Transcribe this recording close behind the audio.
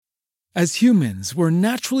As humans, we're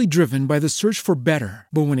naturally driven by the search for better.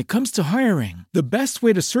 But when it comes to hiring, the best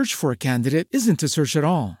way to search for a candidate isn't to search at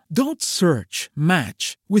all. Don't search,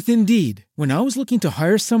 match with Indeed. When I was looking to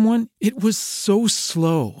hire someone, it was so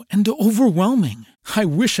slow and overwhelming. I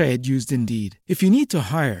wish I had used Indeed. If you need to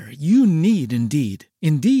hire, you need Indeed.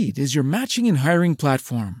 Indeed is your matching and hiring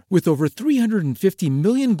platform with over 350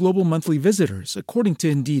 million global monthly visitors, according to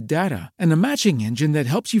Indeed data, and a matching engine that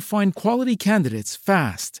helps you find quality candidates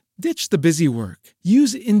fast. Ditch the busy work.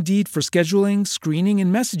 Use Indeed for scheduling, screening,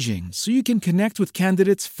 and messaging so you can connect with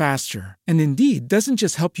candidates faster. And Indeed doesn't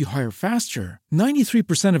just help you hire faster.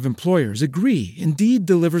 93% of employers agree Indeed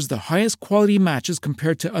delivers the highest quality matches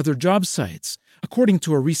compared to other job sites, according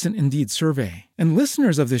to a recent Indeed survey. And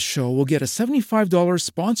listeners of this show will get a $75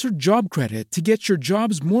 sponsored job credit to get your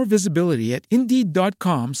jobs more visibility at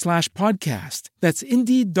Indeed.com/podcast. That's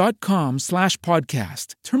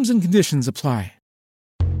Indeed.com/podcast. Terms and conditions apply.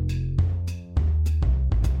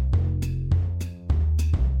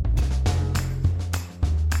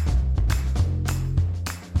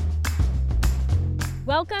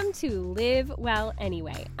 Welcome to Live Well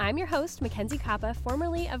Anyway. I'm your host, Mackenzie Kappa,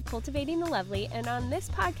 formerly of Cultivating the Lovely, and on this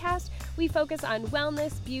podcast, we focus on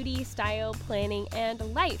wellness, beauty, style, planning, and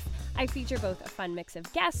life. I feature both a fun mix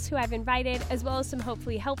of guests who I've invited, as well as some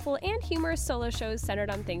hopefully helpful and humorous solo shows centered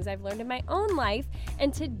on things I've learned in my own life.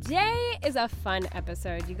 And today is a fun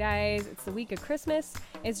episode, you guys. It's the week of Christmas.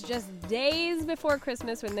 It's just days before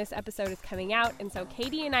Christmas when this episode is coming out, and so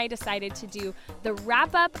Katie and I decided to do the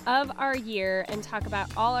wrap-up of our year and talk about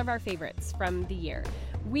all of our favorites from the year.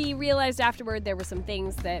 We realized afterward there were some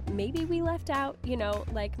things that maybe we left out,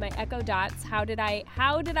 like my Echo Dots. How did I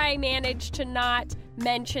manage to not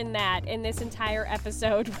mention that in this entire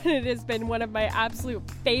episode when it has been one of my absolute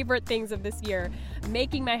favorite things of this year,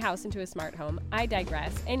 making my house into a smart home? I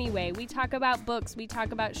digress. Anyway, we talk about books, we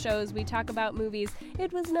talk about shows, we talk about movies.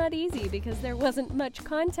 It was not easy because there wasn't much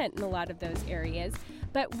content in a lot of those areas.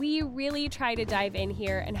 But we really try to dive in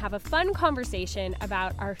here and have a fun conversation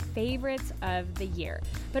about our favorites of the year.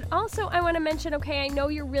 But also I want to mention, I know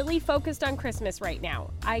you're really focused on Christmas right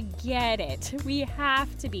now. I get it. We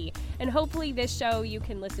have to be. And hopefully this show you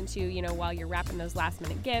can listen to, while you're wrapping those last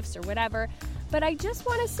minute gifts or whatever. But I just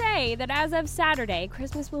want to say that as of Saturday,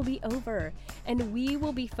 Christmas will be over and we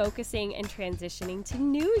will be focusing and transitioning to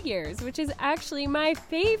New Year's, which is actually my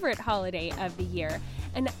favorite holiday of the year.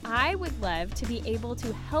 And I would love to be able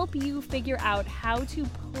to help you figure out how to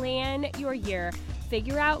plan your year,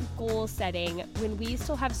 figure out goal setting when we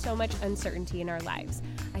still have so much uncertainty in our lives.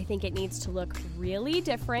 I think it needs to look really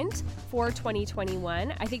different for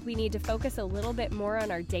 2021. I think we need to focus a little bit more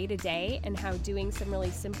on our day-to-day and how doing some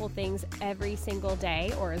really simple things every single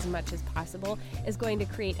day, or as much as possible, is going to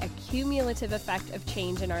create a cumulative effect of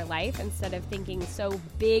change in our life instead of thinking so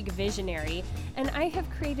big visionary. And I have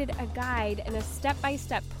created a guide and a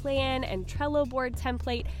step-by-step plan and Trello board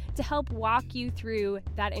template to help walk you through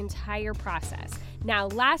that entire process. Now,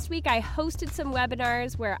 last week I hosted some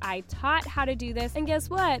webinars where I taught how to do this, and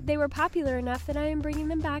guess what? They were popular enough that I am bringing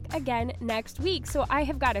them back again next week. So I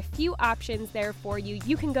have got a few options there for you.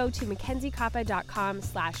 You can go to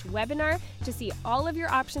mackenziekappa.com/webinar to see all of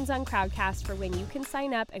your options on Crowdcast for when you can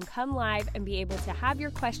sign up and come live and be able to have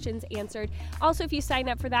your questions answered. Also, if you sign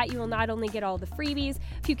up for that, you will not only get all the freebies,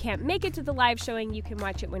 if you can't make it to the live showing, you can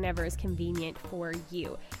watch it whenever is convenient for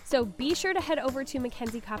you. So be sure to head over to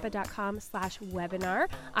mackenziekappa.com/webinar.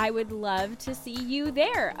 I would love to see you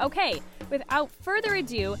there. Okay, without further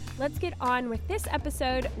ado, let's get on with this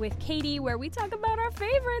episode with Katie, where we talk about our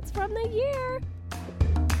favorites from the year.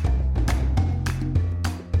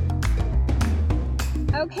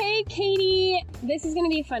 Okay, Katie, this is going to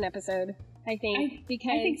be a fun episode, I think,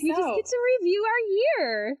 because we just get to review our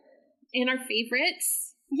year. And our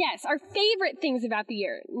favorites. Yes, our favorite things about the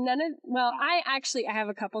year. I have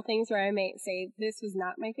a couple things where I may say this was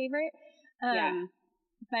not my favorite.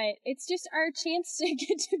 But it's just our chance to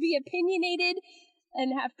get to be opinionated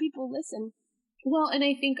and have people listen. Well, and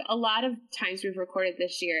I think a lot of times we've recorded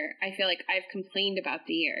this year, I feel like I've complained about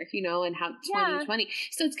the year, and how 2020.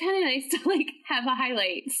 So it's kind of nice to have a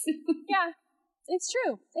highlights. Yeah, it's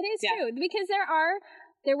true. It is true because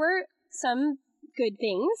there were some good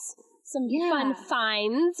things. Some fun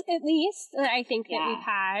finds, at least, that I think that we've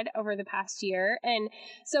had over the past year. And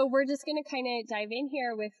so we're just going to kind of dive in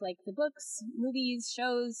here with the books, movies,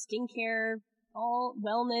 shows, skincare, all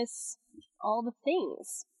wellness, all the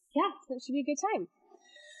things. Yeah. So it should be a good time.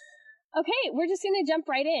 Okay, we're just going to jump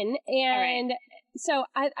right in. And so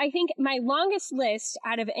I think my longest list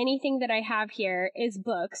out of anything that I have here is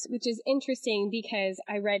books, which is interesting because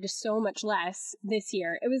I read so much less this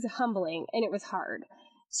year. It was humbling and it was hard.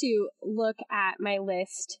 to look at my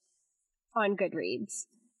list on Goodreads.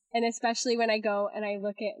 And especially when I go and I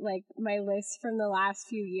look at like my list from the last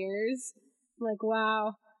few years, I'm like,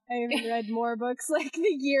 wow, I haven't read more books like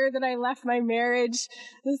the year that I left my marriage.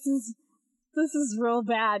 This is real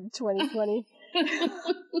bad, 2020.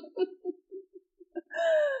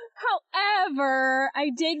 However, I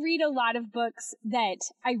did read a lot of books that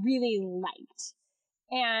I really liked.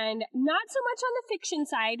 And not so much on the fiction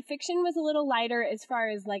side. Fiction was a little lighter as far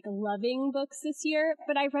as like loving books this year,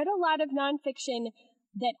 but I read a lot of nonfiction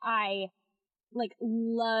that I like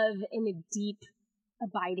love in a deep,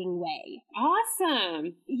 abiding way.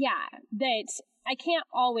 Awesome. Yeah, that I can't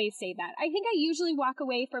always say that. I think I usually walk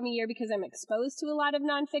away from a year because I'm exposed to a lot of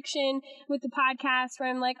nonfiction with the podcast where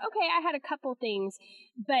I'm like, okay, I had a couple things,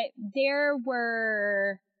 but there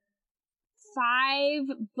were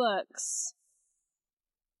 5 books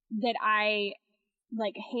that I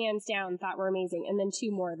like hands down thought were amazing, and then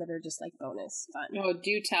 2 more that are just like bonus fun. Oh,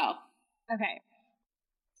 do tell. Okay.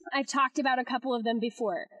 I've talked about a couple of them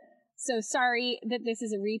before, so sorry that this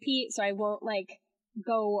is a repeat, so I won't like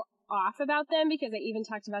go off about them because I even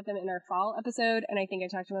talked about them in our fall episode, and I think I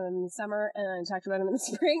talked about them in the summer, and then I talked about them in the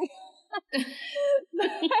spring.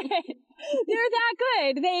 They're that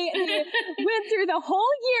good. They went through the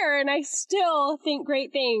whole year and I still think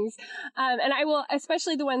great things. And I will,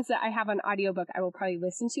 especially the ones that I have on audiobook, I will probably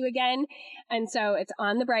listen to again. And so it's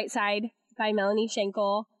On the Bright Side by Melanie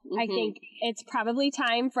Schenkel. Mm-hmm. I think it's probably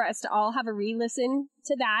time for us to all have a re-listen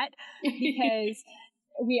to that because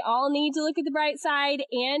we all need to look at the bright side,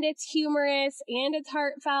 and it's humorous and it's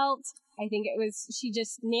heartfelt. I think she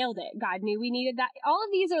just nailed it. God knew we needed that. All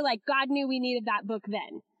of these are like, God knew we needed that book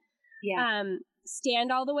then. Yeah.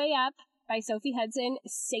 Stand All the Way Up by Sophie Hudson.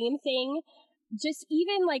 Same thing. Just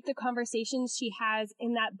even like the conversations she has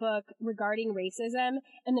in that book regarding racism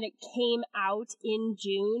and that it came out in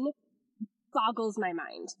June boggles my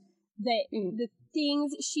mind. That the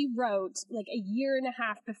things she wrote like a year and a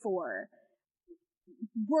half before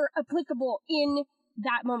were applicable in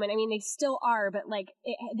that moment. I mean, they still are, but like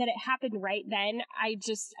that it happened right then, I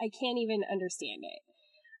can't even understand it.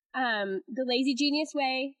 The Lazy Genius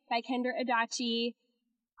Way by Kendra Adachi.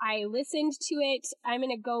 I listened to it. I'm going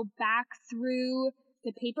to go back through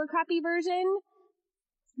the paper copy version.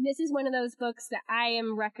 This is one of those books that I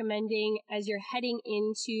am recommending as you're heading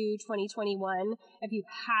into 2021. If you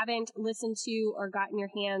haven't listened to or gotten your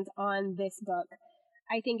hands on this book,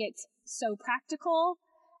 I think it's so practical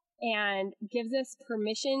and gives us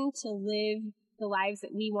permission to live the lives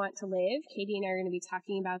that we want to live. Katie and I are going to be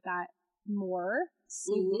talking about that more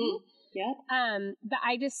soon. Mm-hmm. Yeah. But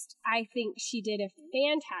I think she did a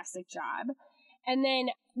fantastic job. And then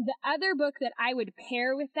the other book that I would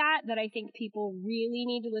pair with that I think people really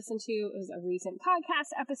need to listen to is a recent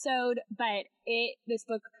podcast episode, but this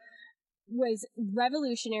book was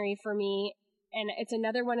revolutionary for me. And it's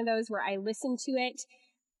another one of those where I listened to it,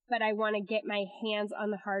 but I want to get my hands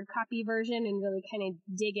on the hard copy version and really kind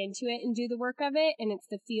of dig into it and do the work of it. And it's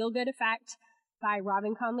The Feel Good Effect by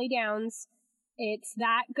Robin Conley Downs. It's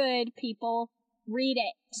that good, people. Read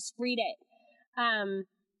it. Just read it.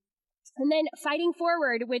 And then Fighting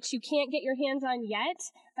Forward, which you can't get your hands on yet,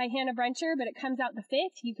 by Hannah Bruncher, but it comes out the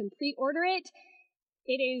 5th. You can pre-order it.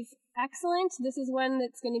 It is excellent. This is one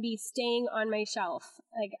that's going to be staying on my shelf.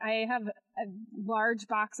 Like, I have a large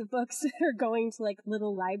box of books that are going to like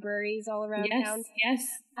little libraries all around town. Yes.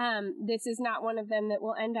 This is not one of them that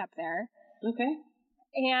will end up there. Okay.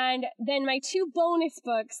 And then my 2 bonus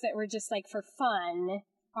books that were just like for fun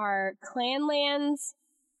are Clanlands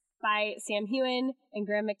by Sam Heughan and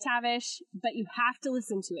Graham McTavish, but you have to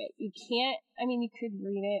listen to it. You can't, I mean, you could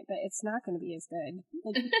read it, but it's not going to be as good.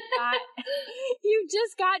 Like, you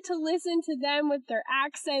just got to listen to them with their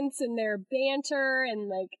accents and their banter, and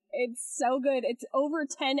like, it's so good. It's over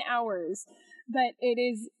 10 hours, but it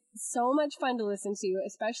is so much fun to listen to,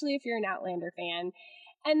 especially if you're an Outlander fan.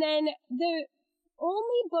 And then the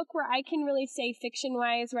only book where I can really say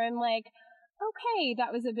fiction-wise where I'm like, okay,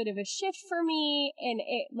 that was a bit of a shift for me, and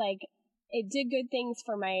it did good things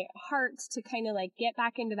for my heart to kind of like get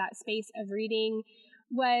back into that space of reading,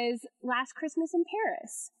 was Last Christmas in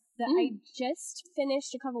Paris that I just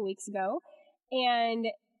finished a couple weeks ago. And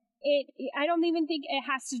I don't even think it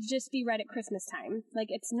has to just be read at Christmas time. Like,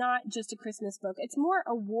 it's not just a Christmas book. It's more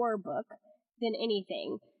a war book than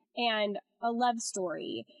anything, and a love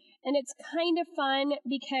story. And it's kind of fun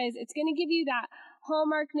because it's going to give you that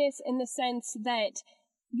hallmarkness in the sense that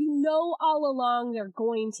you know all along they're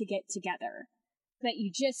going to get together, but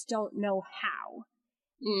you just don't know how.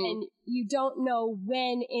 And you don't know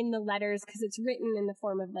when in the letters, because it's written in the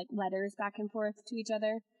form of like letters back and forth to each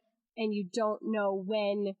other. and you don't know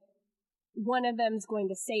when one of them's going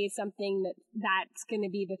to say something that's going to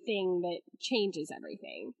be the thing that changes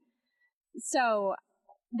everything. So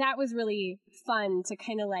that was really fun to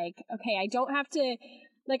kind of like, okay, I don't have to,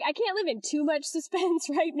 like, I can't live in too much suspense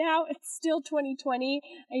right now. It's still 2020.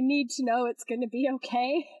 I need to know it's going to be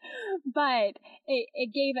okay. But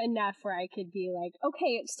it gave enough where I could be like,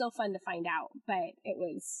 okay, it's still fun to find out. But it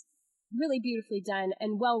was really beautifully done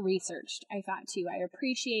and well researched, I thought too. I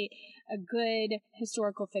appreciate a good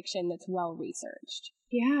historical fiction that's well researched.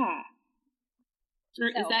 Yeah. So,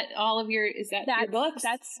 is that all of your your books?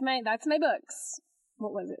 That's my books.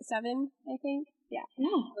 What was it? 7, I think? Yeah.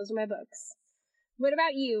 Those are my books. What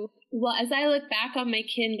about you? Well, as I look back on my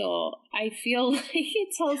Kindle, I feel like it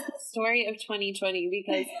tells the story of 2020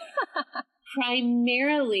 because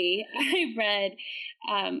primarily I read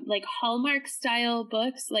like Hallmark style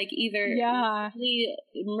books, like either really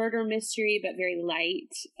murder mystery but very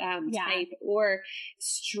light type, or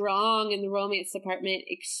strong in the romance department,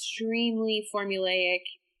 extremely formulaic.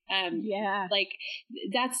 Like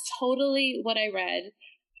that's totally what I read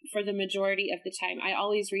for the majority of the time. I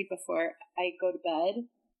always read before I go to bed,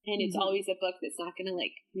 and it's always a book that's not going to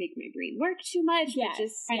like make my brain work too much, but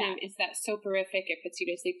just kind of is that soporific, it puts you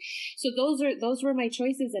to sleep. So those were my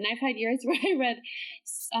choices, and I've had years where I read,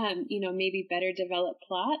 maybe better developed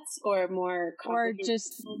plots or more or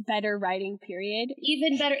just better writing. Period.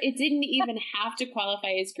 Even better. It didn't even have to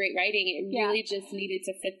qualify as great writing. It really just needed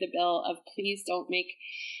to fit the bill of please don't make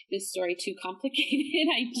this story too complicated.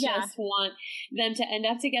 I just want them to end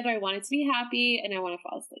up together. I want it to be happy, and I want to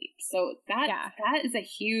fall asleep. So that is a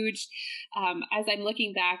huge, as I'm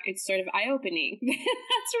looking back, it's sort of eye-opening.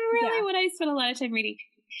 That's really what I spent a lot of time reading.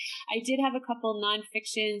 I did have a couple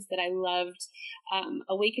nonfictions that I loved.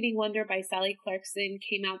 Awakening Wonder by Sally Clarkson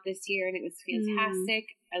came out this year, and it was fantastic.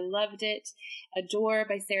 I loved it. Adore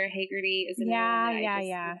by Sarah Haggerty is another one that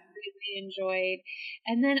I really enjoyed.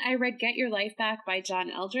 And then I read Get Your Life Back by John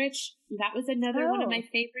Eldridge. That was another one of my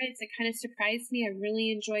favorites. It kind of surprised me. I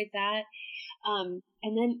really enjoyed that.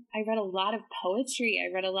 And then I read a lot of poetry.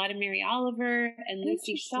 I read a lot of Mary Oliver and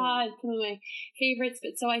Lucy Shaw, some of my favorites.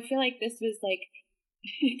 But so I feel like this was like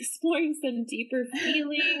exploring some deeper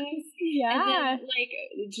feelings. And then, like,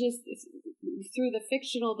 just through the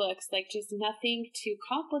fictional books, like just nothing too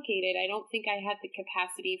complicated. I don't think I had the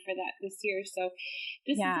capacity for that this year. So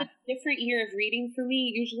this is a different year of reading for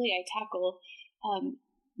me. Usually I tackle,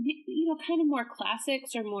 kind of more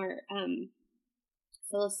classics or more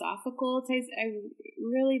philosophical types.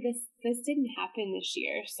 This didn't happen this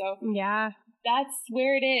year. So that's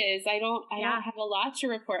where it is. I don't have a lot to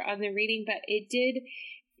report on the reading, but it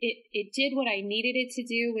did what I needed it to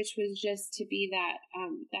do, which was just to be that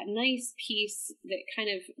nice piece that kind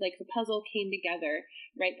of like the puzzle came together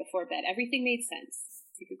right before bed. Everything made sense.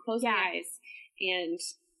 You could close your eyes and,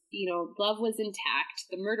 love was intact.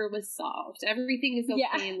 The murder was solved. Everything is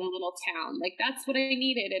okay in the little town. Like that's what I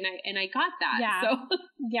needed. And I got that. So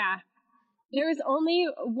there was only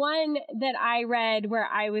one that I read where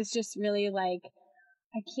I was just really like,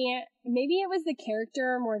 maybe it was the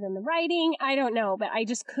character more than the writing. I don't know, but I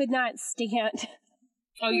just could not stand.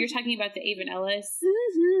 Oh, you're talking about the Avon Ellis?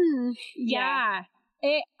 Mm-hmm. Yeah.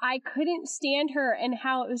 I couldn't stand her and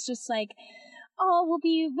how it was just like, all will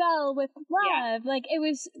be well with love. Like it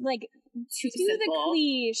was like too to the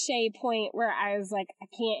cliche point where I was like, I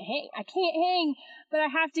can't hang, but I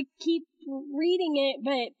have to keep reading it.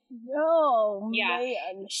 But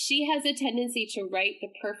man, she has a tendency to write the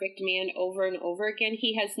perfect man over and over again.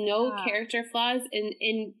 He has no character flaws, and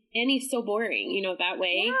he's so boring, that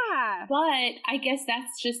way. Yeah. But I guess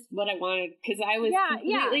that's just what I wanted because I was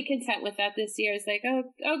completely content with that this year. It's like, oh,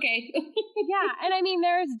 okay. And I mean,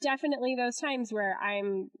 there's definitely those times where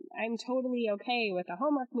I'm totally okay with a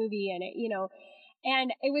Hallmark movie, and it,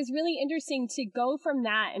 and it was really interesting to go from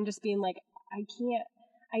that and just being like,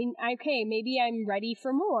 maybe I'm ready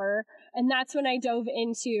for more. And that's when I dove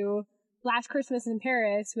into Last Christmas in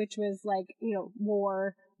Paris, which was like,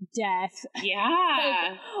 war, death,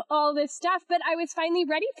 like, all this stuff. But I was finally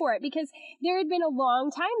ready for it because there had been a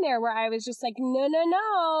long time there where I was just like,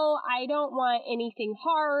 no, I don't want anything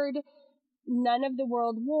hard. None of the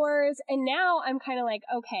world wars. And now I'm kind of like,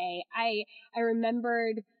 okay, I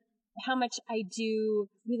remembered how much I do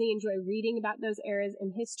really enjoy reading about those eras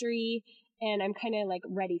in history. And I'm kind of like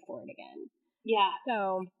ready for it again. Yeah.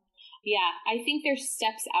 So. Yeah, I think there's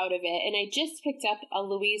steps out of it. And I just picked up a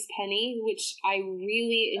Louise Penny, which I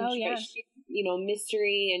really enjoy.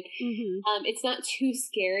 Mystery. And it's not too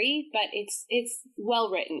scary, but it's well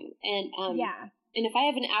written. And and if I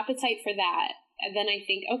have an appetite for that, then I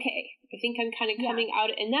think, okay, I think I'm kind of coming out,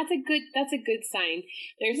 and that's a good sign.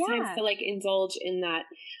 There's times to like indulge in that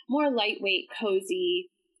more lightweight, cozy,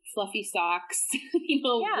 fluffy socks,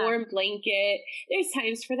 warm blanket. There's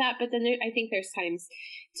times for that, but then I think there's times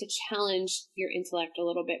to challenge your intellect a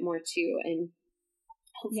little bit more too, and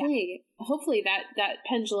hopefully that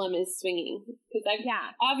pendulum is swinging, because I've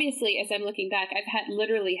obviously, as I'm looking back, I've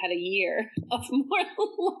literally had a year of more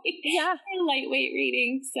lightweight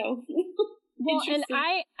reading. So well, and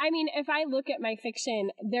I mean, if I look at my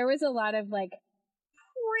fiction, there was a lot of like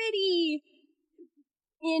pretty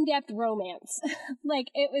in-depth romance. Like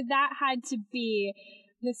that had to be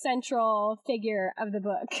the central figure of the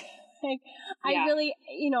book. Like I really,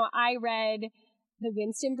 I read the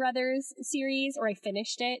Winston Brothers series, or I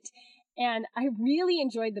finished it, and I really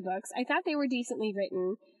enjoyed the books. I thought they were decently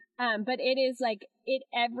written. But it is like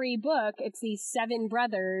every book, it's these 7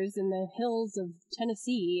 brothers in the hills of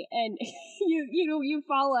Tennessee, and you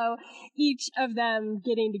follow each of them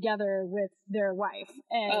getting together with their wife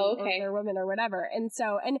and or their woman or whatever. And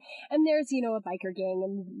so and there's a biker gang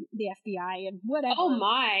and the FBI and whatever. Oh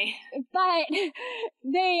my. But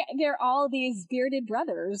they're all these bearded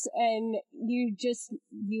brothers, and you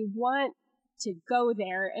want to go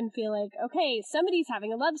there and feel like, okay, somebody's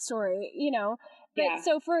having a love story, But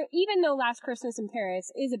so for, even though Last Christmas in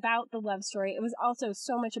Paris is about the love story, it was also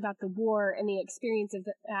so much about the war and the experience of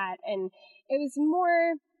that. And it was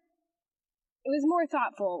more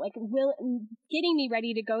thoughtful, like getting me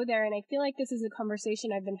ready to go there. And I feel like this is a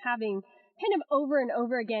conversation I've been having kind of over and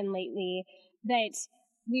over again lately, that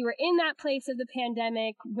we were in that place of the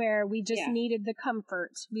pandemic where we just needed the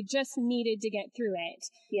comfort. We just needed to get through it.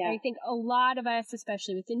 Yeah. And I think a lot of us,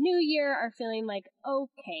 especially with the new year, are feeling like,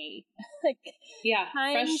 okay, like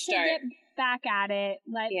time fresh to start. get back at it.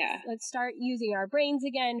 Let's start using our brains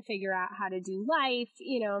again, figure out how to do life,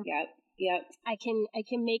 Yep. I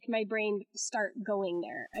can make my brain start going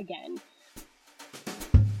there again.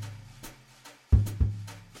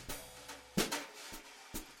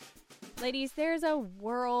 Ladies, there's a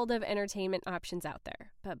world of entertainment options out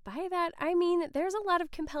there. But by that, I mean there's a lot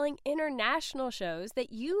of compelling international shows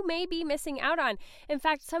that you may be missing out on. In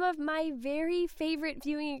fact, some of my very favorite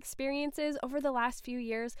viewing experiences over the last few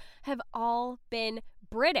years have all been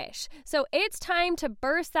British. So it's time to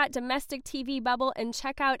burst that domestic TV bubble and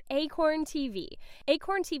check out Acorn TV.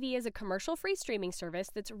 Acorn TV is a commercial-free streaming service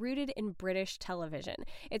that's rooted in British television.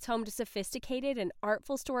 It's home to sophisticated and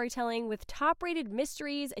artful storytelling with top-rated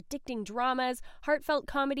mysteries, addicting dramas, heartfelt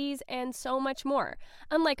comedies, and so much more.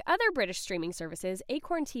 Unlike other British streaming services,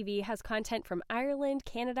 Acorn TV has content from Ireland,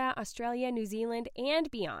 Canada, Australia, New Zealand,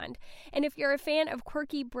 and beyond. And if you're a fan of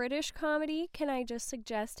quirky British comedy, can I just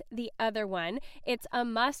suggest the other one? It's a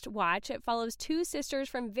must-watch. It follows 2 sisters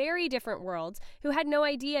from very different worlds who had no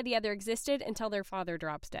idea the other existed until their father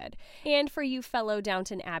drops dead. And for you fellow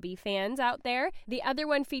Downton Abbey fans out there, the other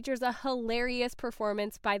one features a hilarious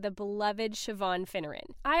performance by the beloved Siobhan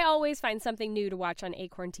Finneran. I always find something new to watch on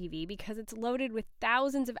Acorn TV because it's loaded with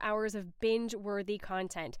thousands of hours of binge-worthy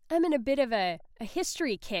content. I'm in a bit of a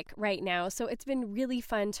history kick right now, so it's been really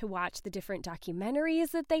fun to watch the different documentaries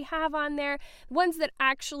that they have on there, ones that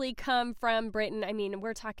actually come from Britain. I mean,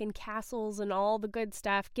 we're talking castles and all the good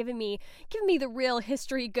stuff, giving me the real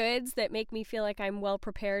history goods that make me feel like I'm well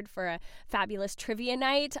prepared for a fabulous trivia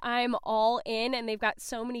night. I'm all in, and they've got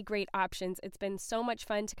so many great options. It's been so much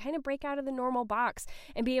fun to kind of break out of the normal box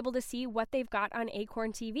and be able to see what they've got on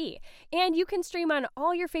Acorn TV. And you can stream on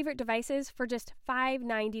all your favorite devices for just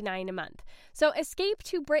 $5.99 a month. So escape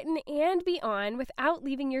to Britain and beyond without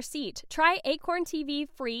leaving your seat. Try Acorn TV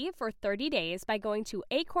free for 30 days by going to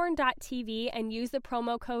acorn.tv and use the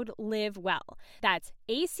promo code LIVEWELL. That's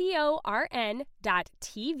acorn.tv,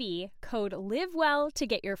 code LIVEWELL to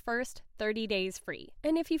get your first 30 days free.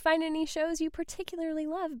 And if you find any shows you particularly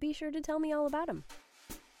love, be sure to tell me all about them.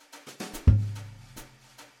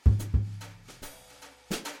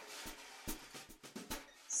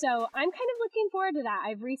 So I'm kind of looking forward to that.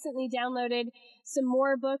 I've recently downloaded some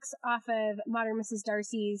more books off of Modern Mrs.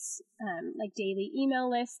 Darcy's daily email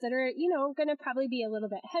list that are, going to probably be a little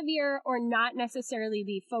bit heavier or not necessarily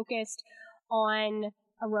be focused on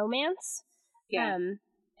a romance. Yeah.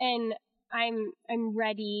 And I'm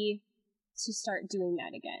ready to start doing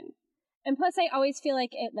that again. And plus, I always feel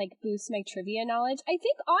like it boosts my trivia knowledge. I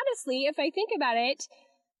think honestly, if I think about it,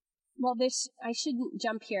 I shouldn't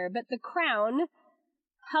jump here, but The Crown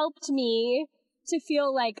helped me to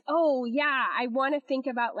feel like, oh yeah, I want to think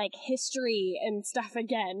about history and stuff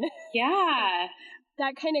again. Yeah.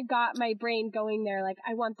 That kind of got my brain going there.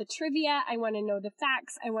 I want the trivia. I want to know the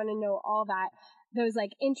facts. I want to know all that. Those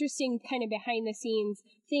interesting kind of behind the scenes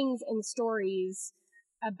things and stories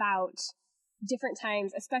about different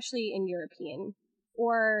times, especially in European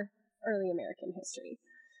or early American history.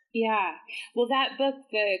 Yeah. Well, that book,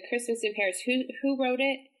 The Christmas in Paris, who wrote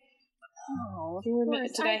it? Oh,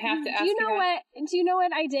 did I have to ask you that? Do you know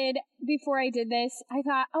what I did before I did this? I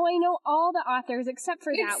thought, I know all the authors except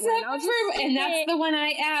for that one. And that's the one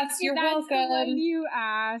I asked. You're welcome. That's the one you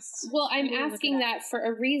asked. Well, I'm asking that for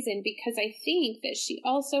a reason, because I think that she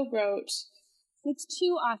also wrote... It's 2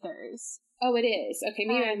 authors. Oh, it is? Okay,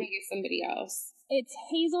 maybe I'm thinking somebody else. It's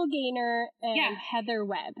Hazel Gaynor and Heather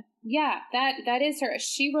Webb. Yeah, that is her.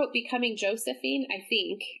 She wrote Becoming Josephine, I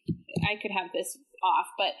think. I could have this off,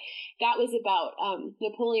 but that was about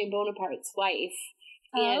Napoleon Bonaparte's wife.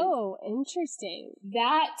 And interesting.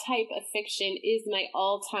 That type of fiction is my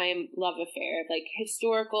all-time love affair, like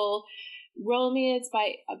historical romance,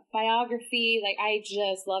 biography. Like, I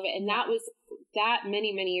just love it. And that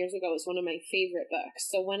many, many years ago was one of my favorite books.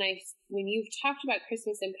 So when you talked about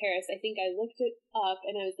Christmas in Paris, I think I looked it up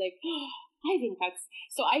and I was like, oh, I think that's...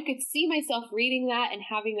 So I could see myself reading that and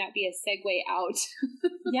having that be a segue out.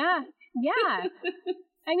 Yeah.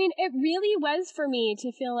 I mean, it really was for me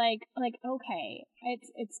to feel like, okay,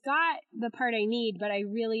 it's got the part I need, but I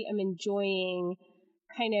really am enjoying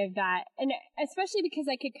kind of that. And especially because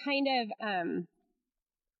I could kind of,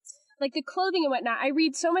 like the clothing and whatnot, I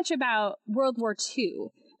read so much about World War II,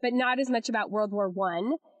 but not as much about World War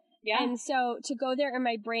I. Yeah. And so to go there in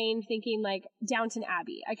my brain thinking like Downton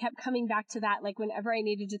Abbey, I kept coming back to that, like whenever I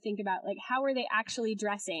needed to think about like, how are they actually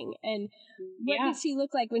dressing? And what does she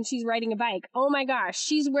look like when she's riding a bike? Oh my gosh,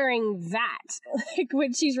 she's wearing that like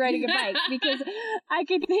when she's riding a bike, because I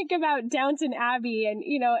could think about Downton Abbey and,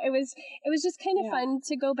 you know, it was just kind of fun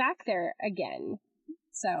to go back there again.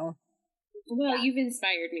 So. Well, you've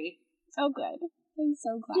inspired me. Oh, good. I'm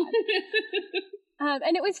so glad.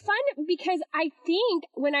 And it was fun because I think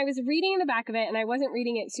when I was reading in the back of it, and I wasn't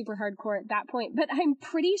reading it super hardcore at that point, but I'm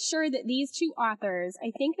pretty sure that these 2 authors,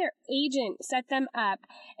 I think their agent set them up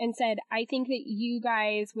and said, I think that you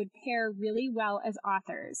guys would pair really well as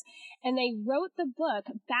authors. And they wrote the book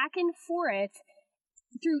back and forth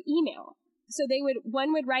through email. So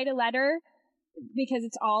one would write a letter, because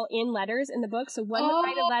it's all in letters in the book. So one would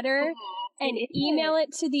write a letter and email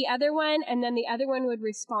it to the other one, and then the other one would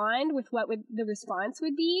respond with what the response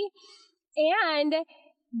would be. And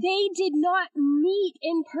they did not meet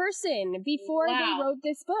in person before they wrote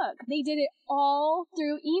this book. They did it all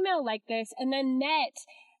through email like this, and then met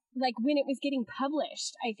like when it was getting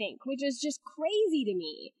published, I think, which is just crazy to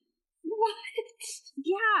me. What?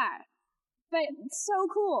 Yeah. But so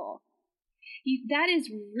cool. That is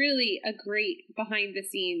really a great behind the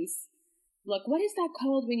scenes look. What is that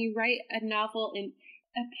called when you write a novel in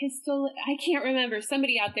epistle? I can't remember.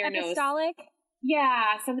 Somebody out there knows. Epistolic?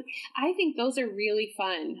 Yeah. I think those are really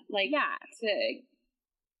fun. Like,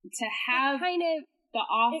 to have kind of the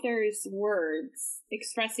author's words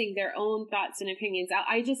expressing their own thoughts and opinions.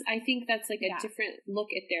 I think that's like a different look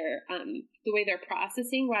at their, the way they're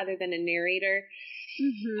processing rather than a narrator.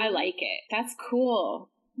 Mm-hmm. I like it. That's cool.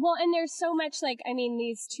 Well, and there's so much like, I mean,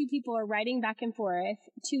 these 2 people are writing back and forth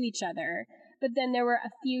to each other, but then there were a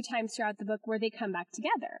few times throughout the book where they come back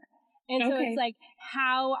together. And so it's like,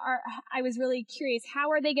 I was really curious, how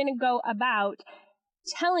are they going to go about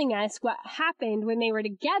telling us what happened when they were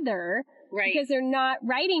together? Right. Because they're not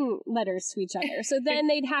writing letters to each other. So then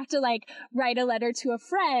they'd have to like write a letter to a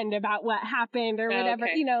friend about what happened or whatever,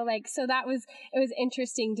 you know, like, so it was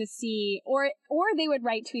interesting to see, or they would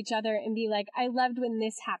write to each other and be like, I loved when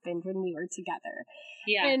this happened when we were together.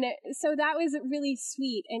 Yeah. And so that was really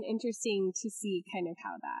sweet and interesting to see kind of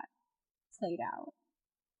how that played out.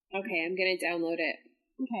 Okay. I'm going to download it.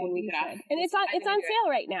 Okay, when we get off. And it's on sale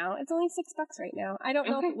right now. It's only $6 right now. I don't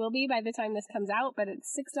know if it will be by the time this comes out, but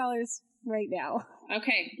it's $6 right now.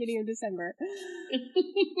 Okay. Beginning of December.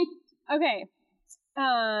 Okay.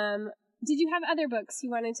 Did you have other books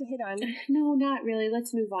you wanted to hit on? No, not really.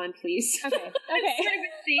 Let's move on, please. Okay. I'm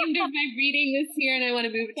ashamed of my reading this year, and I want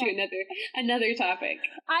to move to another topic.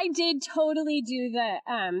 I did totally do the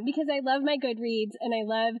because I love my Goodreads, and I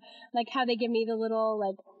love like how they give me the little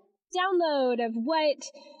like download of what,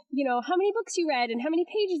 you know, how many books you read and how many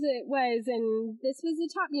pages it was, and this was the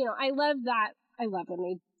top, you know, I love that. I love when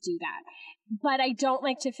they do that, but I don't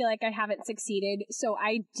like to feel like I haven't succeeded. So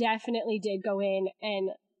I definitely did go in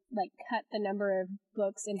and like cut the number of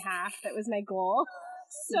books in half. That was my goal.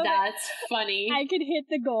 So that's funny. I could hit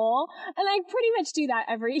the goal. And I pretty much do that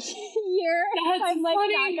every year. That's I'm like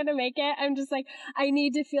funny. Not going to make it. I'm just like, I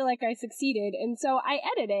need to feel like I succeeded. And so I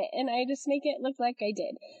edit it and I just make it look like I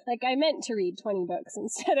did. Like I meant to read 20 books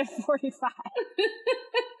instead of 45.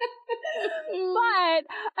 But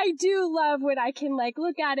I do love when I can like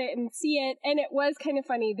look at it and see it. And it was kind of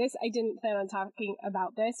funny. I didn't plan on talking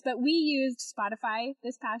about this, but we used Spotify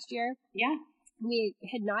this past year. Yeah. We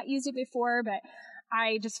had not used it before, but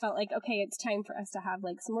I just felt like, okay, it's time for us to have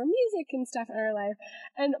like some more music and stuff in our life.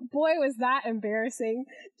 And boy, was that embarrassing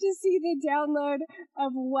to see the download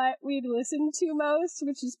of what we'd listened to most,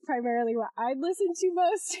 which is primarily what I'd listened to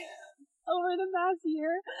most over the past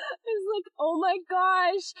year. I was like, oh my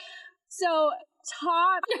gosh. So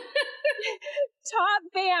top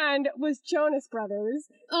band was Jonas Brothers.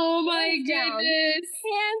 Oh my goodness.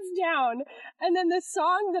 Hands down. And then the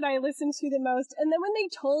song that I listened to the most, and then when they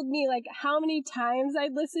told me like how many times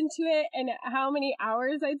I'd listened to it and how many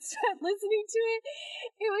hours I'd spent listening to it,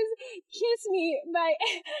 it was Kiss Me by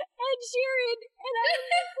Ed Sheeran. And I was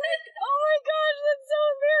just like, oh my gosh, that's so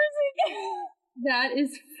embarrassing. That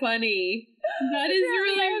is funny. That is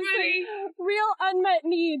really funny. Like, real unmet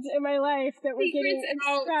needs in my life that were getting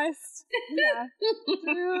expressed. Yeah.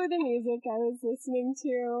 Through the music I was listening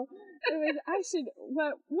to. It was,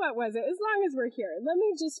 what was it? As long as we're here, let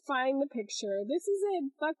me just find the picture. This is a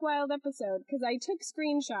Buck Wild episode because I took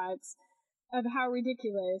screenshots of how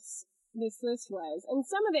ridiculous this list was. And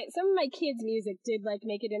some of my kids' music did like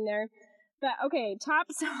make it in there. But okay, top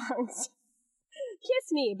songs.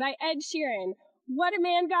 Kiss Me by Ed Sheeran. What a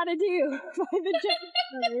Man Gotta Do by the Jonas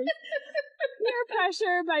Brothers. Peer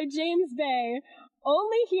Pressure by James Bay.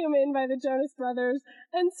 Only Human by the Jonas Brothers.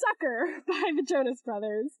 And Sucker by the Jonas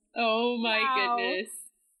Brothers. Oh my goodness.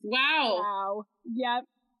 Wow. Yep.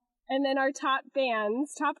 And then our top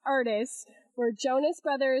artists were Jonas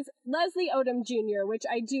Brothers, Leslie Odom Jr., which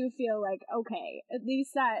I do feel like, okay, at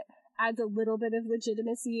least that adds a little bit of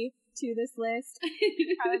legitimacy to this list.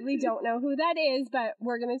 Probably don't know who that is, but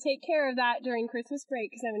we're going to take care of that during Christmas break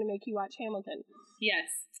because I'm going to make you watch Hamilton. Yes.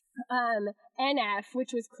 NF,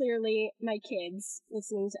 which was clearly my kids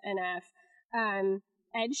listening to NF.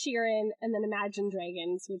 Ed Sheeran, and then Imagine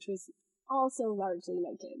Dragons, which was also largely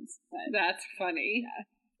my kids. But that's funny. Yeah,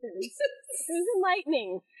 it was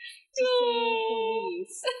enlightening, to say the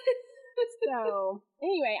least. So,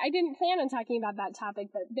 anyway, I didn't plan on talking about that topic,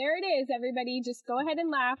 but there it is, everybody. Just go ahead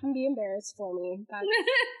and laugh and be embarrassed for me.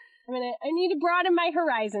 I need to broaden my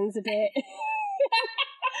horizons a bit.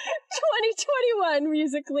 2021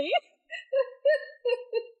 musically.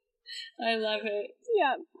 I love it.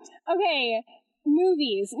 Yeah. Okay,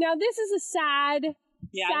 movies. Now, this is a sad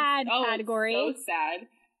category. So sad.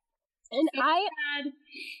 And so sad.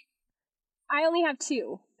 I only have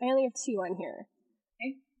two. I only have two on here.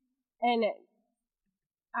 Okay. And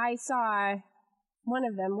I saw one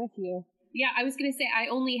of them with you. Yeah, I was going to say I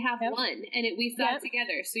only have one, and we saw it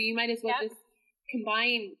together. So you might as well just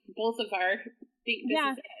combine both of our things.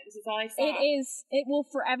 This is all I saw. It will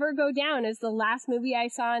forever go down as the last movie I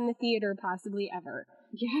saw in the theater, possibly ever.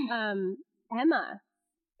 Yeah. Emma.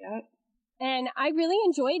 Yep. And I really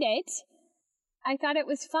enjoyed it. I thought it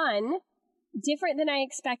was fun, different than I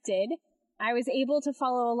expected. I was able to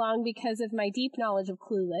follow along because of my deep knowledge of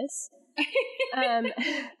Clueless.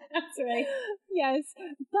 That's right. Yes.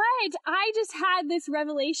 But I just had this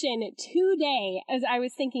revelation today as I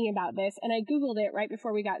was thinking about this, and I Googled it right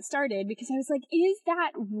before we got started because I was like, is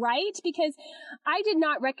that right? Because I did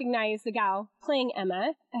not recognize the gal playing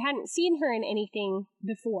Emma. I hadn't seen her in anything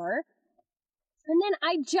before. And then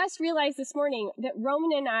I just realized this morning that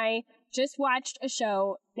Roman and I just watched a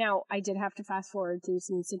show. Now, I did have to fast forward through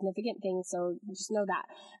some significant things, so just know that.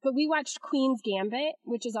 But we watched Queen's Gambit,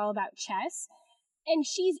 which is all about chess. And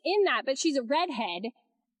she's in that, but she's a redhead.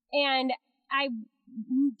 And I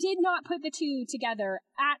did not put the two together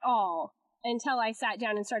at all until I sat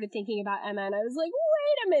down and started thinking about Emma. And I was like,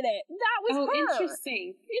 wait a minute, that was her.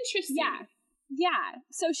 Interesting. Yeah.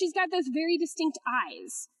 So she's got those very distinct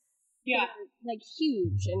eyes. Yeah. Like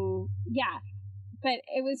huge and but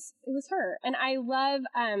it was her. And I love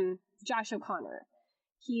Josh O'Connor.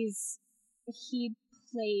 He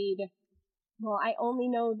played, well, I only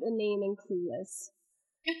know the name in Clueless.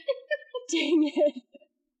 Dang it.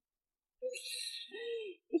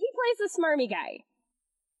 He plays the smarmy guy.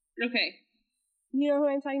 Okay. You know who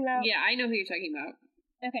I'm talking about? Yeah, I know who you're talking about.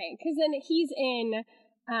 Okay, because then he's in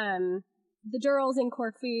The Girls in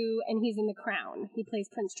Corfu, and he's in The Crown. He plays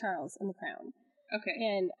Prince Charles in The Crown. Okay.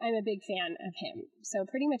 And I'm a big fan of him. So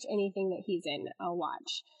pretty much anything that he's in, I'll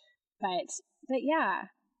watch. But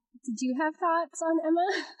yeah. Did you have thoughts on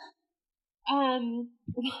Emma?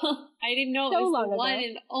 Well, I didn't know it was the one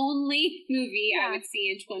and only movie I would see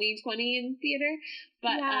in 2020 in theater.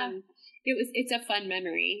 But it's a fun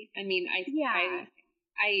memory. I mean, I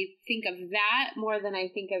think of that more than I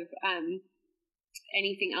think of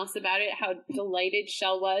anything else about it, how delighted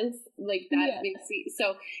Shell was. Like, that makes me,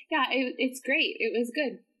 so yeah, it's great. It was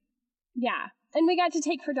good. Yeah. And we got to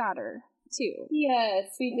take her daughter too.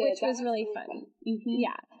 Yes, we did. Which was really fun. Mm-hmm.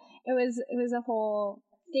 Yeah. It was a whole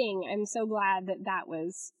thing. I'm so glad that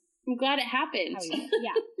was. I'm glad it happened.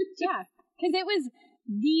 Yeah. Because it was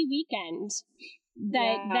the weekend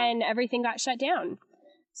that then everything got shut down.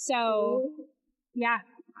 So, yeah,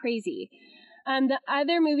 crazy. The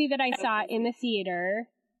other movie that I saw in the theater,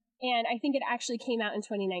 and I think it actually came out in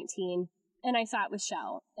 2019, and I saw it with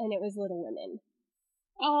Shell, and it was Little Women.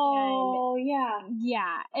 Oh,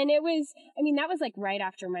 yeah. And it was, I mean, that was like right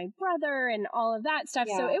after my brother and all of that stuff.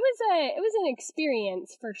 Yeah. So it was an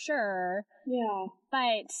experience for sure. Yeah.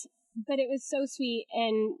 But it was so sweet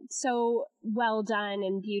and so well done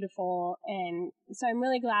and beautiful. And so I'm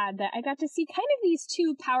really glad that I got to see kind of these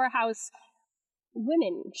two powerhouse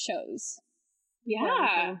women shows.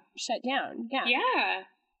 Yeah. Shut down. Yeah. Yeah.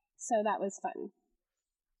 So that was fun.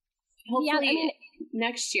 Hopefully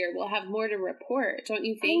next year we'll have more to report, don't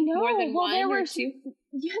you think? I know. More than one or two?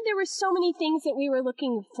 Yeah, there were so many things that we were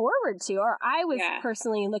looking forward to, or I was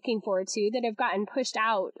personally looking forward to, that have gotten pushed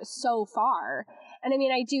out so far. And I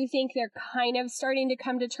mean, I do think they're kind of starting to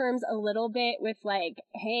come to terms a little bit with like,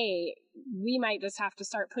 hey, we might just have to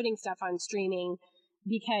start putting stuff on streaming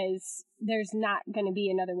because there's not going to be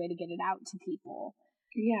another way to get it out to people.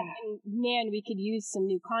 Yeah. And man, we could use some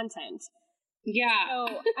new content. Yeah.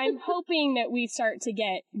 So I'm hoping that we start to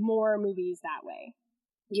get more movies that way.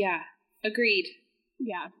 Yeah. Agreed.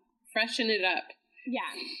 Yeah. Freshen it up. Yeah.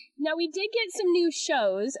 Now, we did get some new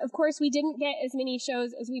shows. Of course, we didn't get as many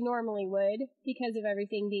shows as we normally would because of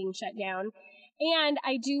everything being shut down. And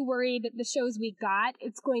I do worry that the shows we got,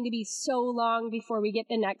 it's going to be so long before we get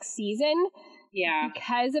the next season. Yeah.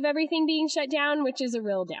 Because of everything being shut down, which is a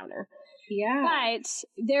real downer. Yeah. But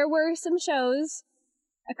there were some shows,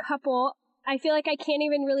 a couple. I feel like I can't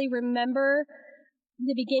even really remember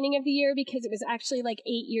the beginning of the year because it was actually like 8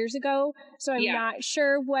 years ago. So I'm not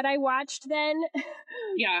sure what I watched then.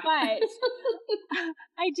 Yeah. But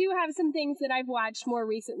I do have some things that I've watched more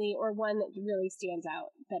recently, or one that really stands out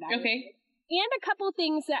that I Okay. And a couple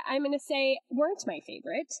things that I'm going to say weren't my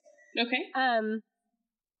favorite. Okay.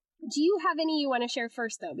 Do you have any you want to share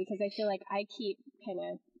first though? Because I feel like I keep kind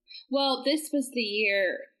of. Well, this was the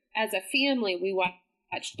year as a family we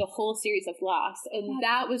watched the whole series of Lost, and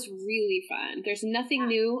that was really fun. There's nothing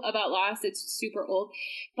new about Lost. It's super old,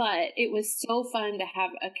 but it was so fun to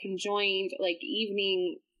have a conjoined like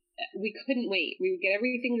evening. We couldn't wait. We would get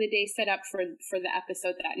everything in the day set up for the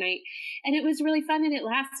episode that night, and it was really fun. And it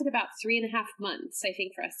lasted about 3.5 months, I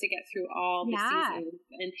think, for us to get through all the seasons.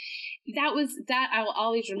 And that I will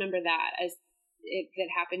always remember that as that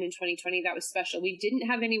happened in 2020. That was special. We didn't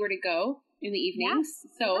have anywhere to go in the evenings,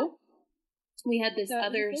 so. We had this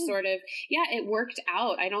other sort of, it worked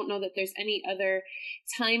out. I don't know that there's any other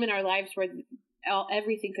time in our lives where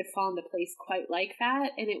everything could fall into place quite like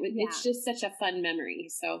that. And it's just such a fun memory.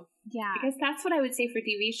 So I guess that's what I would say for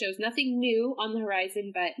TV shows. Nothing new on the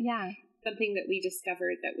horizon, but something that we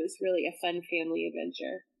discovered that was really a fun family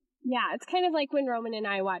adventure. Yeah, it's kind of like when Roman and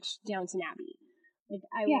I watched Downton Abbey.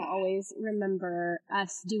 Like, I will always remember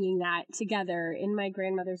us doing that together in my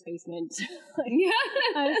grandmother's basement.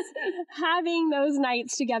 Us having those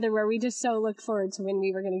nights together where we just so looked forward to when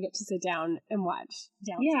we were going to get to sit down and watch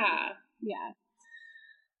Downton. Yeah.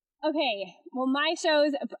 Okay, well, my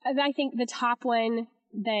shows, I think the top one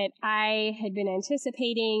that I had been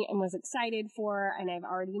anticipating and was excited for, and I've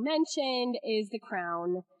already mentioned, is The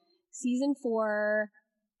Crown. Season 4.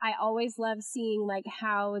 I always love seeing like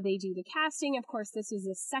how they do the casting. Of course, this was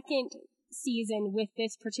the second season with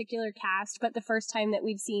this particular cast, but the first time that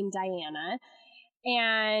we've seen Diana.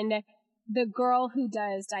 And the girl who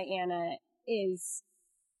does Diana is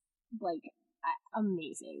like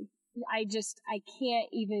amazing. I can't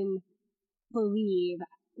even believe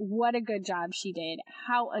what a good job she did,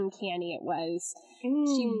 how uncanny it was.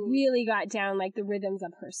 She really got down like the rhythms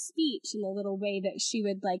of her speech and the little way that she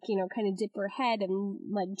would like, kind of dip her head and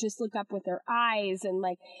like just look up with her eyes. And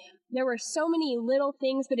like, there were so many little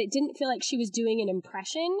things, but it didn't feel like she was doing an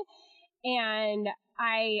impression. And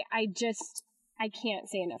I can't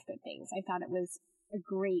say enough good things. I thought it was a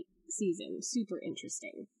great season, super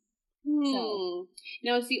interesting. So.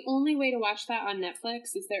 Now, is the only way to watch that on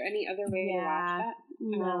Netflix? Is there any other way to watch that?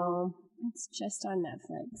 No, it's just on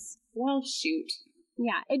Netflix. Well, shoot.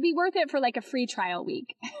 Yeah, it'd be worth it for like a free trial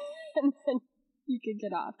week. you could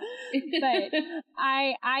get off. But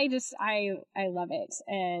I love it.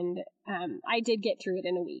 And I did get through it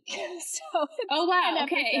in a week. So oh, wow.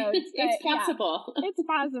 Okay. Episodes, it's possible. Yeah, it's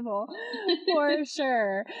possible for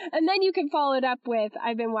sure. And then you can follow it up with,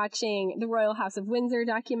 I've been watching the Royal House of Windsor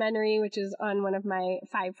documentary, which is on one of my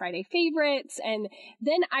 5 Friday favorites. And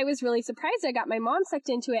then I was really surprised. I got my mom sucked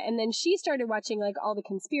into it. And then she started watching like all the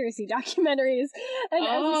conspiracy documentaries. And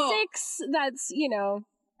as a 6, that's, you know,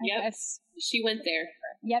 I guess. She went there.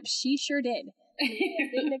 Yep, she sure did. I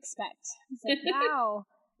didn't expect. It's like, wow,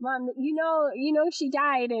 Mom, you know she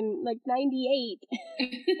died in like 98, I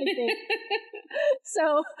think.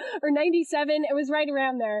 So, or 97, it was right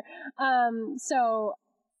around there. So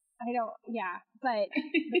I don't, but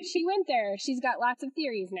she went there. She's got lots of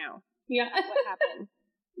theories now. Yeah. What happened?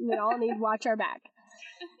 We all need to watch our back.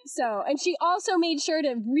 So, and she also made sure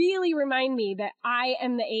to really remind me that I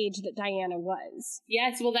am the age that Diana was.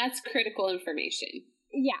 Yes, well, that's critical information.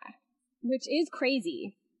 Yeah, which is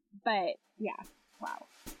crazy, but yeah, wow.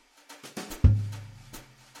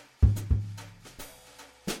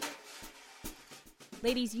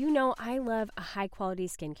 Ladies, you know I love a high-quality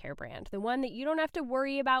skincare brand, the one that you don't have to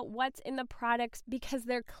worry about what's in the products because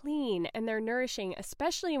they're clean and they're nourishing,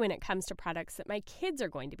 especially when it comes to products that my kids are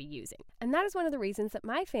going to be using. And that is one of the reasons that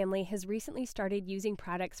my family has recently started using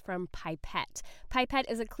products from Pipette. Pipette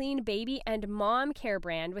is a clean baby and mom care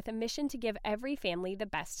brand with a mission to give every family the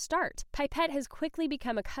best start. Pipette has quickly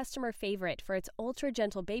become a customer favorite for its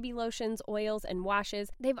ultra-gentle baby lotions, oils, and washes.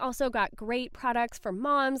 They've also got great products for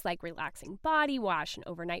moms like relaxing body wash, an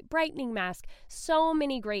overnight brightening mask, so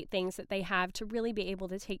many great things that they have to really be able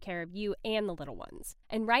to take care of you and the little ones.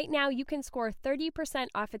 And right now you can score 30%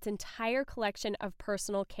 off its entire collection of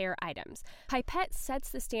personal care items. Pipette sets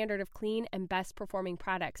the standard of clean and best performing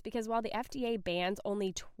products because while the FDA bans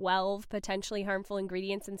only 12 potentially harmful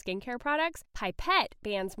ingredients in skincare products, Pipette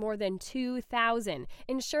bans more than 2,000,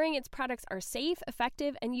 ensuring its products are safe,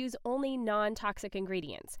 effective, and use only non-toxic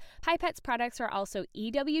ingredients. Pipette's products are also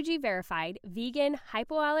EWG verified, vegan,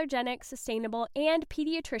 hypoallergenic, sustainable, and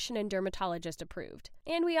pediatrician and dermatologist approved.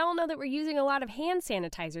 And we all know that we're using a lot of hand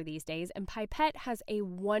sanitizer these days, and Pipette has a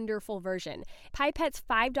wonderful version. Pipette's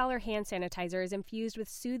 $5 hand sanitizer is infused with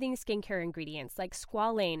soothing skincare ingredients like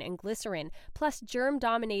squalane and glycerin, plus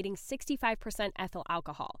germ-dominating 65% ethyl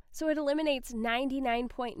alcohol. So it eliminates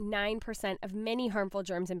 99.9% of many harmful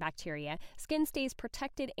germs and bacteria. Skin stays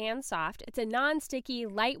protected and soft. It's a non-sticky,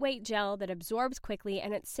 lightweight gel that absorbs quickly,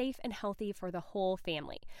 and it's safe and healthy for the whole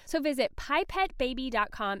family. So visit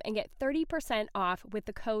pipettebaby.com and get 30% off with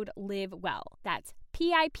the code LIVEWELL. That's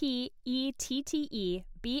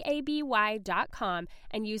PIPETTEBABY.com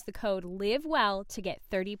and use the code LIVEWELL to get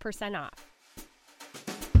 30% off.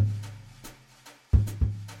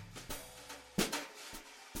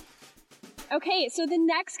 Okay, so the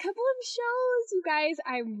next couple of shows, you guys,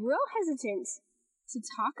 I'm real hesitant to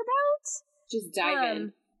talk about. Just dive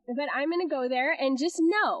in. But I'm going to go there and just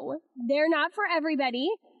know they're not for everybody.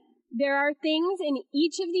 There are things in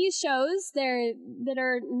each of these shows that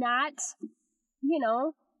are not, you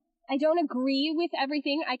know, I don't agree with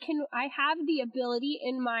everything. I have the ability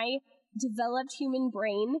in my developed human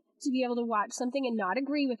brain to be able to watch something and not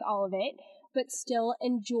agree with all of it, but still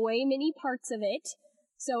enjoy many parts of it.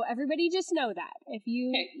 So everybody just know that. If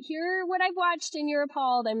you hear what I've watched and you're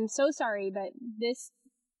appalled, I'm so sorry, but the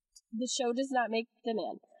show does not make the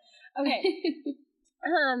man. Okay.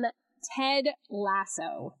 Ted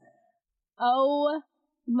Lasso. Oh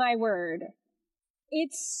my word.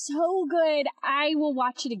 It's so good. I will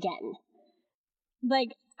watch it again.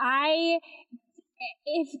 Like, do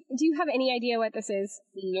you have any idea what this is?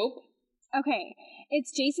 Nope. Okay.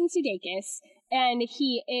 It's Jason Sudeikis, and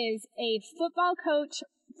he is a football coach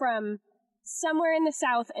from somewhere in the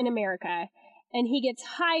South in America, and he gets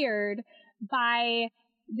hired by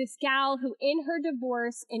this gal who, in her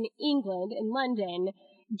divorce in England, in London,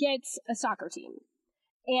 gets a soccer team.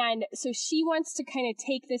 And so she wants to kind of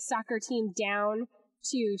take this soccer team down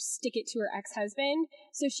to stick it to her ex-husband.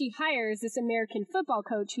 So she hires this American football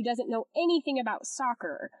coach who doesn't know anything about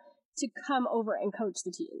soccer to come over and coach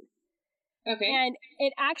the team. Okay. And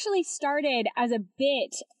it actually started as a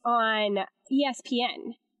bit on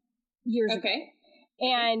ESPN years ago.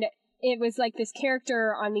 And it was like this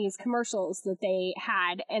character on these commercials that they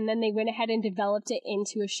had, and then they went ahead and developed it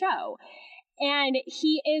into a show. And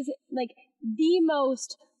he is like the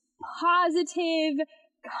most positive,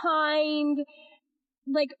 kind,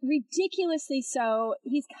 like ridiculously so.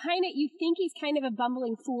 You think he's kind of a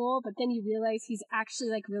bumbling fool, but then you realize he's actually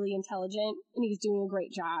like really intelligent and he's doing a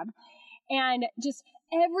great job. And just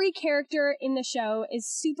every character in the show is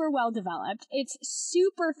super well developed. It's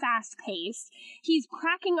super fast paced. He's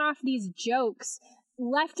cracking off these jokes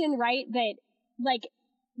left and right that, like,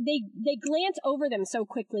 they glance over them so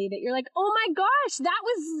quickly that you're like, oh my gosh, that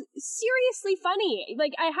was seriously funny.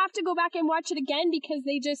 Like, I have to go back and watch it again because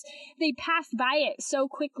they passed by it so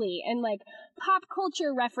quickly. And like pop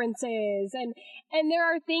culture references and there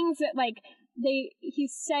are things that like he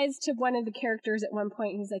says to one of the characters at one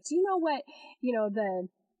point, he's like, do you know what, do you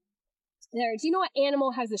know what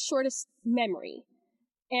animal has the shortest memory?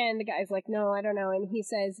 And the guy's like, no, I don't know. And he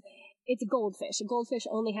says, it's a goldfish. A goldfish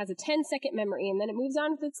only has a 10-second memory and then it moves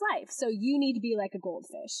on with its life. So you need to be like a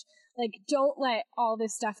goldfish. Like, don't let all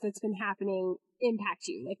this stuff that's been happening impact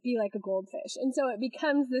you. Like, be like a goldfish. And so it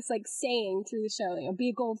becomes this like saying through the show, be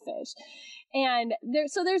a goldfish. And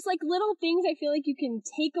there's like little things I feel like you can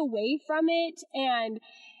take away from it. And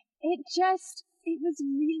it was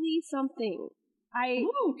really something.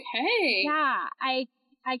 Okay. Yeah,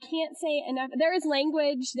 I can't say enough. There is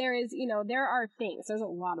language. There is, there are things. There's a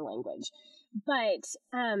lot of language, but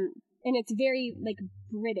and it's very like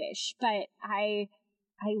British. But I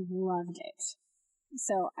loved it.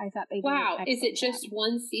 So I thought they did. Wow, is it just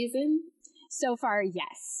one season? So far,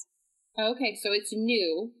 yes. Okay, so it's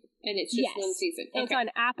new and it's just one season. Okay. It's on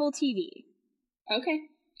Apple TV. Okay.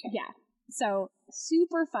 Yeah. So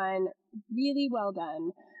super fun, really well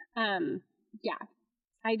done. Yeah.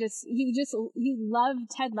 You love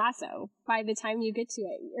Ted Lasso by the time you get to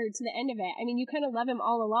it, or to the end of it. I mean, you kind of love him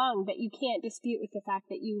all along, but you can't dispute with the fact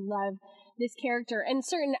that you love this character, and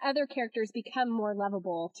certain other characters become more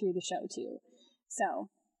lovable through the show too. So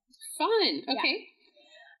fun. Okay.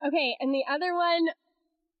 Yeah. Okay, and the other one,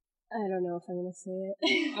 I don't know if I'm going to say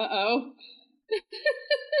it. Uh-oh.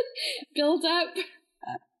 Build up.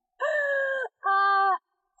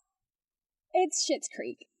 It's Schitt's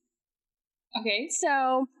Creek. Okay.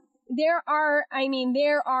 So there are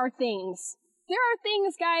things. There are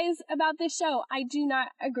things, guys, about this show I do not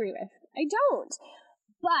agree with. I don't.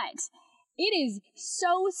 But it is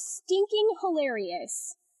so stinking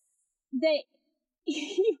hilarious that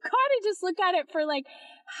you've got to just look at it for like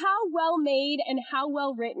how well made and how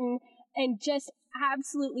well written and just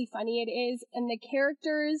absolutely funny it is. And the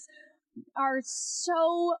characters are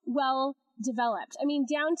so well developed. I mean,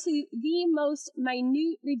 down to the most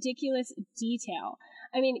minute, ridiculous detail.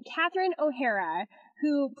 I mean, Catherine O'Hara,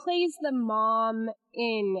 who plays the mom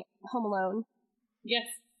in Home Alone. Yes.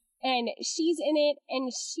 And she's in it,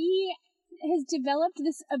 and she has developed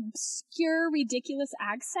this obscure, ridiculous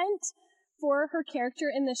accent for her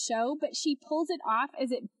character in the show, but she pulls it off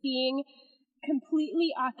as it being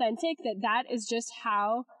completely authentic, that is just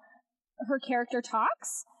how her character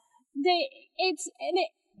talks.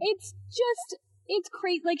 It's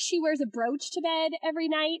crazy. Like, she wears a brooch to bed every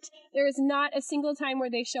night. There is not a single time where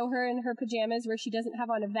they show her in her pajamas where she doesn't have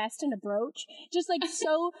on a vest and a brooch. Just like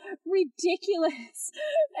so ridiculous.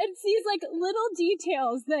 And these like little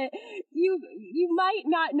details that you might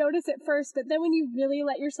not notice at first, but then when you really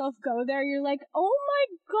let yourself go there, you're like, oh my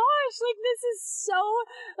gosh, like this is so,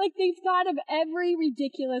 like they've thought of every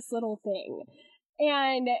ridiculous little thing.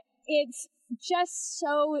 And it's just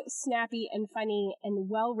so snappy and funny and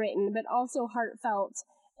well written, but also heartfelt.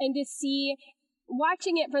 And to see,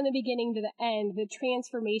 watching it from the beginning to the end, the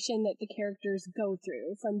transformation that the characters go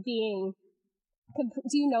through from being,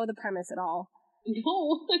 do you know the premise at all?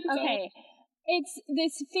 No. Okay. It's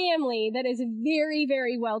this family that is very,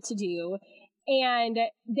 very well to do, and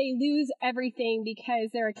they lose everything because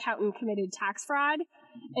their accountant committed tax fraud.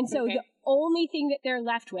 And so the only thing that they're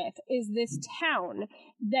left with is this town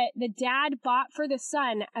that the dad bought for the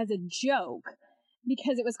son as a joke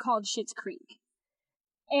because it was called Schitt's Creek.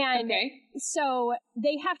 And so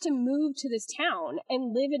they have to move to this town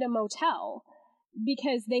and live in a motel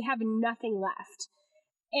because they have nothing left.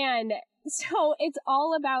 And so it's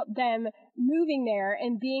all about them moving there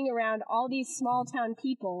and being around all these small town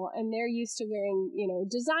people, and they're used to wearing,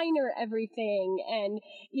 designer everything, and,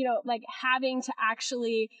 like having to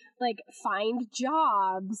actually like find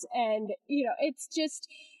jobs, and,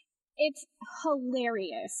 it's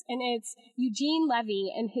hilarious. And it's Eugene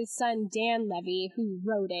Levy and his son Dan Levy who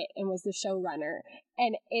wrote it and was the showrunner,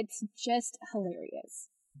 and it's just hilarious.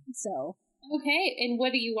 So. Okay, and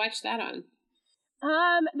what do you watch that on?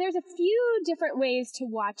 There's a few different ways to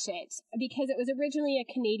watch it because it was originally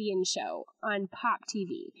a Canadian show on Pop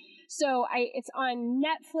TV. So it's on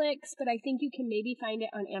Netflix, but I think you can maybe find it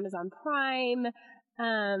on Amazon Prime,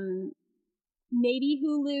 maybe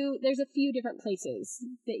Hulu. There's a few different places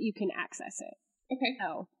that you can access it. Okay.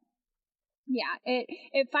 So, yeah,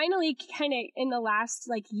 it finally kind of in the last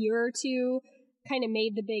like year or two kind of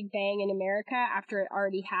made the big bang in America after it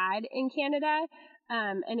already had in Canada,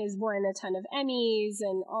 and has won a ton of Emmys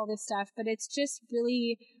and all this stuff. But it's just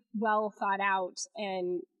really well thought out,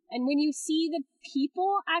 and when you see the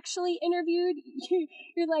people actually interviewed,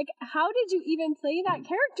 you're like, how did you even play that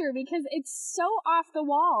character? Because it's so off the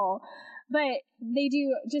wall, but they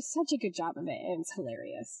do just such a good job of it, and it's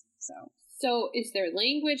hilarious. So is there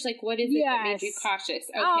language? Like, what is it that made you cautious?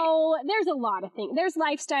 Okay. Oh, there's a lot of things. There's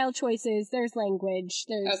lifestyle choices. There's language.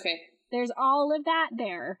 There's all of that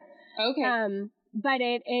there. Okay. But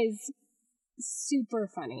it is super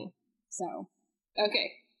funny. So.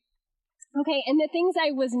 Okay. Okay, and the things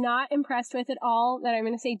I was not impressed with at all that I'm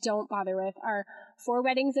going to say don't bother with are 4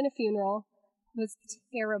 Weddings and a Funeral. It was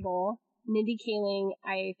terrible. Mindy Kaling,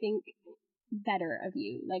 I think better of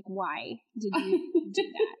you. Like, why did you do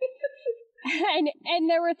that? And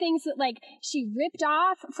there were things that, like, she ripped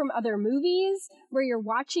off from other movies where you're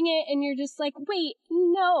watching it and you're just like, wait,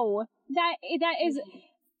 no, that is,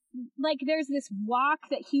 like, there's this walk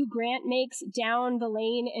that Hugh Grant makes down the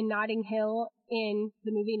lane in Notting Hill in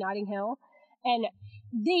the movie Notting Hill, and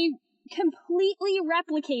they completely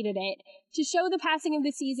replicated it to show the passing of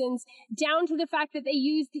the seasons, down to the fact that they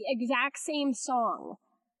used the exact same song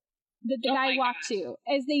that the guy walked to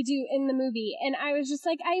as they do in the movie. And I was just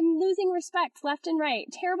like, I'm losing respect left and right.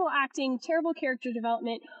 Terrible acting, terrible character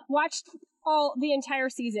development. Watched the entire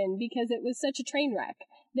season because it was such a train wreck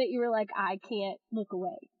that you were like, I can't look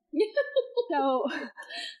away. So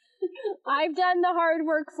I've done the hard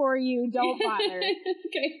work for you. Don't bother.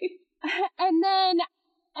 Okay. And then,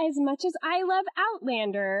 as much as I love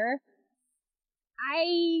Outlander,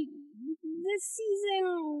 this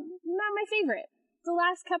season, not my favorite. The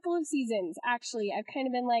last couple of seasons, actually, I've kind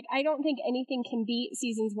of been like, I don't think anything can beat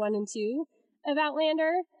seasons 1 and 2 of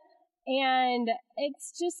Outlander. And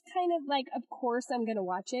it's just kind of like, of course I'm going to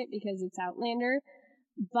watch it because it's Outlander.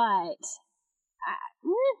 But,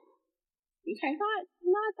 okay.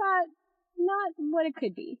 Not what it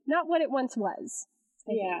could be. Not what it once was.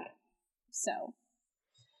 Yeah. So,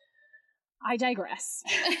 I digress.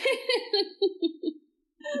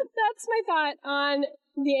 That's my thought on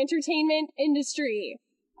the entertainment industry.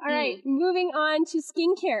 All right, moving on to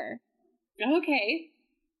skincare. Okay.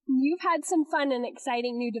 You've had some fun and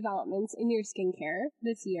exciting new developments in your skincare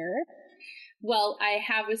this year. Well, I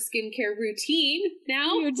have a skincare routine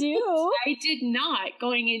now. You do? I did not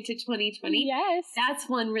going into 2020. Yes. That's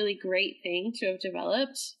one really great thing to have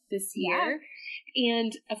developed this year.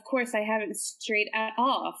 And of course, I haven't strayed at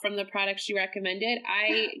all from the products you recommended.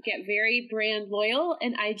 I get very brand loyal,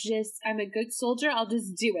 and I'm a good soldier. I'll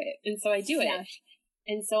just do it. And so I do it.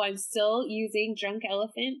 And so I'm still using Drunk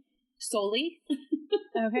Elephant solely.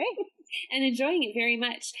 Okay. And enjoying it very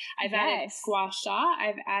much. I've added Gua Sha.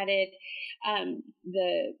 I've added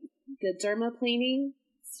the dermaplaning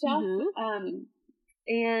stuff.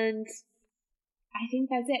 And I think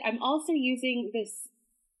that's it. I'm also using this,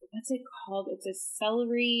 what's it called? It's a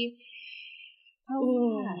celery.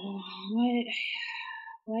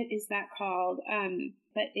 What is that called?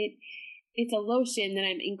 But it's a lotion that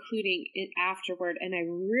I'm including it afterward, and I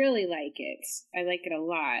really like it. I like it a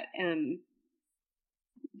lot.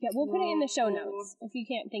 Yeah, we'll put it in the show notes if you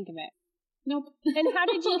can't think of it. Nope. And how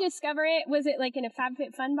did you discover it? Was it like in a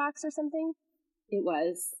FabFitFun box or something? It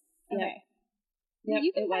was. Okay. Yep,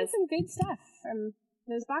 you can find some good stuff from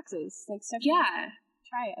those boxes, like stuff you can't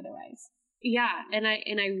try otherwise. Yeah, and I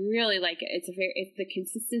really like it. It's the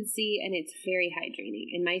consistency, and it's very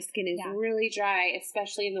hydrating. And my skin is really dry,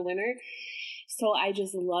 especially in the winter. So I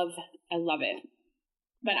love it.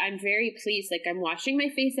 But I'm very pleased. Like, I'm washing my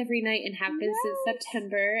face every night and have been since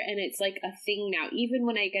September, and it's like a thing now. Even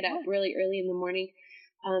when I get up really early in the morning,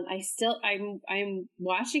 I'm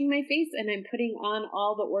washing my face, and I'm putting on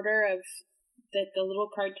all the order of that the little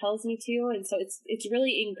card tells me to, and so it's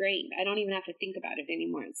really ingrained. I don't even have to think about it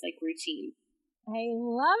anymore. It's like routine. I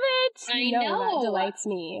love it. I know. That delights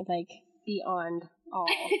me, like, beyond all.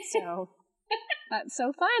 So that's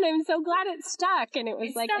so fun. I'm so glad it stuck, and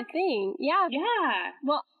it's like stuck. A thing. Yeah. Yeah.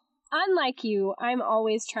 Well, unlike you, I'm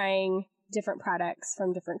always trying different products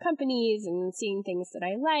from different companies and seeing things that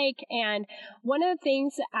I like. And one of the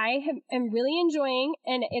things that I am really enjoying,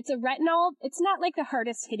 and it's a retinol. It's not like the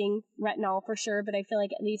hardest hitting retinol for sure, but I feel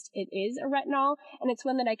like at least it is a retinol, and it's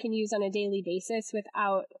one that I can use on a daily basis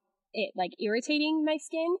without it like irritating my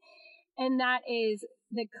skin. And that is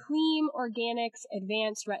the Clean Organics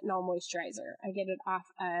Advanced Retinol Moisturizer. I get it off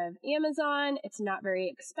of Amazon. It's not very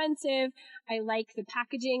expensive. I like the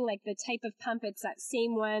packaging, like the type of pump. It's that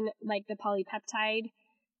same one like the polypeptide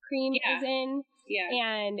cream is in. Yeah.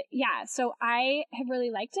 And so I have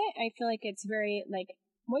really liked it. I feel like it's very like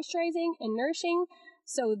moisturizing and nourishing.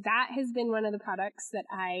 So that has been one of the products that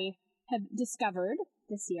I have discovered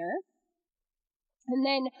this year. And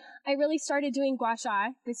then I really started doing gua sha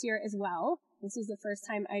this year as well. This was the first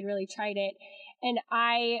time I'd really tried it, and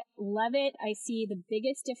I love it. I see the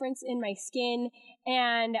biggest difference in my skin,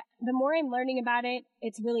 and the more I'm learning about it,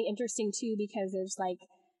 it's really interesting too, because there's like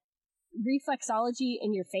reflexology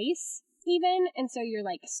in your face even, and so you're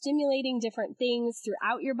like stimulating different things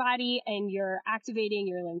throughout your body, and you're activating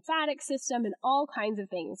your lymphatic system and all kinds of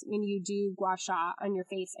things when you do gua sha on your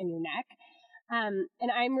face and your neck.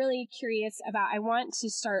 And I'm really curious I want to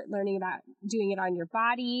start learning about doing it on your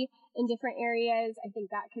body in different areas. I think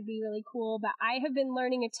that could be really cool. But I have been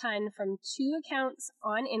learning a ton from 2 accounts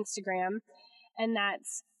on Instagram, and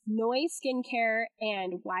that's Noi Skincare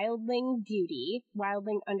and Wildling Beauty,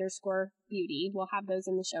 Wildling_beauty. We'll have those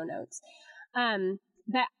in the show notes.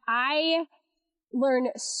 But I learn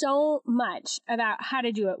so much about how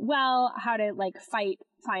to do it well, how to like fight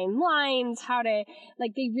fine lines, how to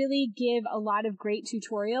they really give a lot of great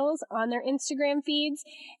tutorials on their Instagram feeds,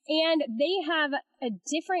 and they have a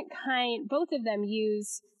different kind, both of them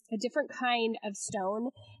use a different kind of stone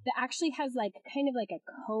that actually has kind of a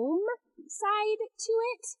comb side to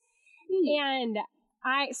it. And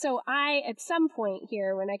I at some point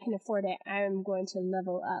here, when I can afford it, I'm going to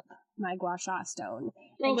level up my gua sha stone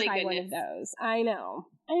and try one of those. I know,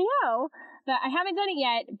 but I haven't done it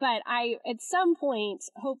yet, but at some point,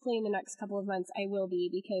 hopefully in the next couple of months, I will be,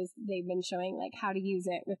 because they've been showing how to use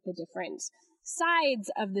it with the different sides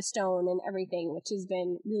of the stone and everything, which has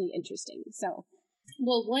been really interesting. So,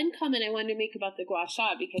 well, one comment I wanted to make about the gua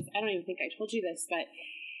sha, because I don't even think I told you this, but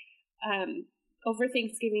over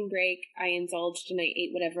Thanksgiving break, I indulged and I ate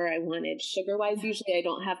whatever I wanted. Sugar-wise, usually I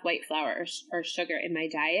don't have white flour or sugar in my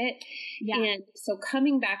diet. Yeah. And so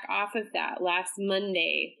coming back off of that last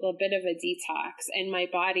Monday, a bit of a detox, and my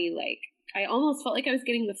body, I almost felt like I was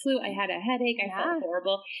getting the flu. I had a headache. I felt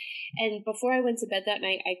horrible. And before I went to bed that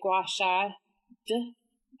night, I gua sha.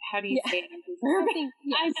 How do you say it? I'm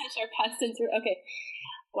not sure. Past tense. Okay.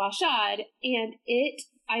 Gua sha'd, and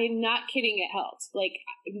I'm not kidding, it helped.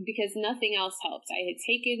 Because nothing else helped. I had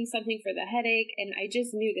taken something for the headache, and I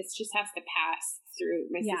just knew this just has to pass through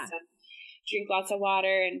my system. Drink lots of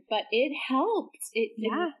water, but it helped. It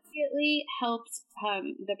immediately helped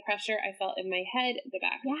the pressure I felt in my head, the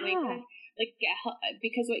back of my head.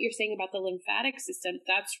 Because what you're saying about the lymphatic system,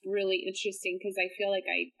 that's really interesting, because I feel like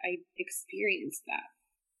I experienced that.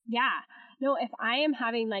 Yeah. No, if I am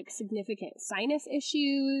having significant sinus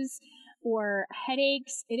issues or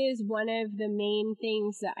headaches, it is one of the main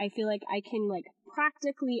things that I feel like I can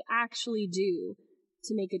practically actually do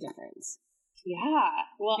to make a difference. Yeah.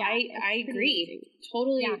 Well, I agree.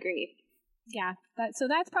 Totally agree. Yeah. So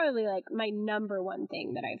that's probably my number one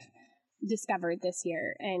thing that I've discovered this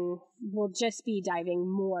year, and we'll just be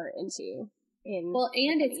diving more into in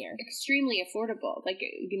it's extremely affordable.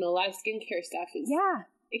 A lot of skincare stuff is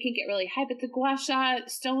it can get really high, but the gua sha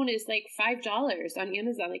stone is $5 on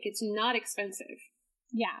Amazon. It's not expensive.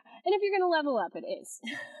 Yeah. And if you're going to level up, it is.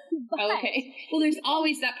 Okay. Well, there's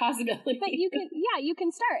always that possibility. But you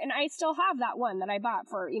can start. And I still have that one that I bought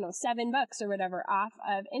for, $7 or whatever off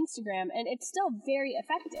of Instagram. And it's still very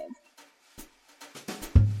effective.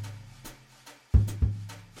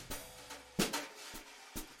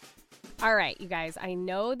 All right, you guys, I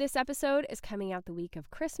know this episode is coming out the week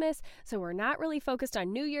of Christmas, so we're not really focused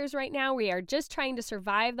on New Year's right now. We are just trying to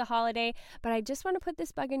survive the holiday, but I just want to put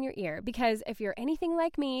this bug in your ear, because if you're anything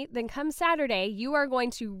like me, then come Saturday, you are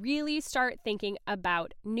going to really start thinking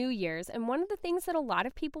about New Year's. And one of the things that a lot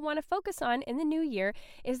of people want to focus on in the new year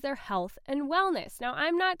is their health and wellness. Now,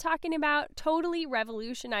 I'm not talking about totally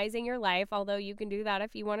revolutionizing your life, although you can do that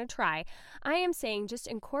if you want to try. I am saying just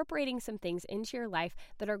incorporating some things into your life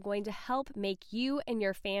that are going to help make you and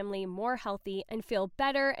your family more healthy and feel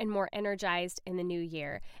better and more energized in the new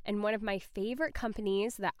year. And one of my favorite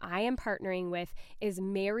companies that I am partnering with is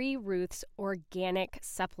Mary Ruth's Organic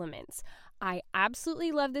Supplements. I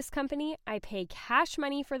absolutely love this company. I pay cash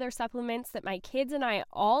money for their supplements that my kids and I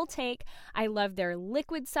all take. I love their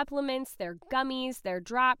liquid supplements, their gummies, their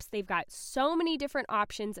drops. They've got so many different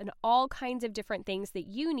options and all kinds of different things that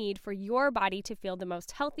you need for your body to feel the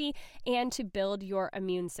most healthy and to build your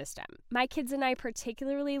immune system. My kids and I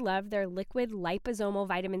particularly love their liquid liposomal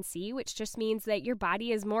vitamin C, which just means that your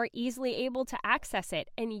body is more easily able to access it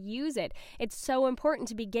and use it. It's so important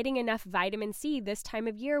to be getting enough vitamin C this time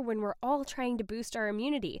of year when we're all trying to boost our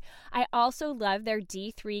immunity. I also love their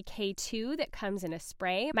D3K2 that comes in a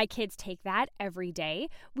spray. My kids take that every day.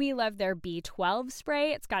 We love their B12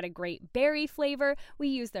 spray. It's got a great berry flavor. We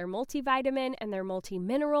use their multivitamin and their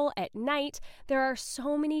multi-mineral at night. There are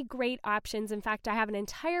so many great options. In fact, I have an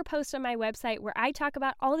entire post on my website where I talk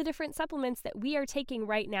about all the different supplements that we are taking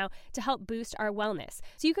right now to help boost our wellness.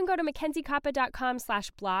 So you can go to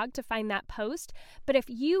MackenzieKoppa.com/blog to find that post. But if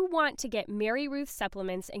you want to get Mary Ruth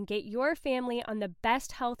supplements and get your family on the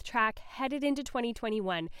best health track headed into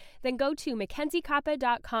 2021, then go to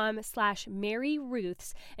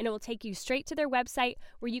MackenzieKoppa.com/MaryRuths, and it will take you straight to their website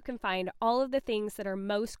where you can find all of the things that are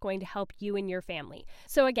most going to help you and your family.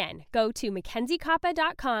 So again, go to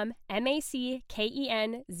MackenzieKoppa.com,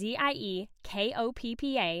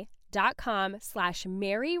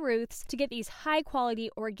 MackenzieKoppa.com/MaryRuths to get these high-quality,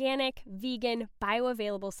 organic, vegan,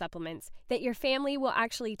 bioavailable supplements that your family will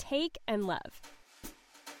actually take and love.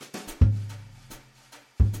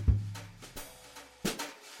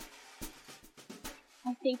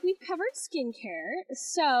 I think we've covered skincare.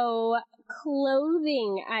 So,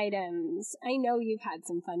 clothing items. I know you've had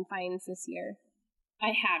some fun finds this year. I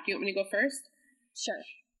have. Do you want me to go first? Sure.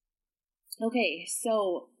 Okay,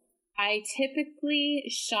 so I typically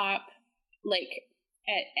shop like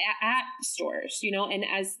at stores, you know, and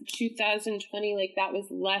as 2020, like that was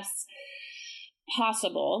less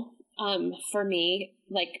possible for me.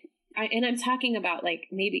 Like, I'm talking about like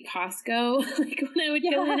maybe Costco, like when I would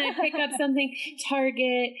go in, I'd pick up something,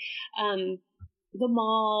 Target, the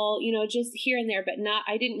mall, you know, just here and there, but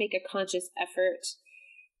I didn't make a conscious effort.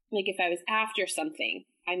 Like if I was after something,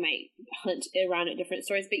 I might hunt around at different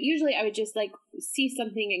stores, but usually I would just like see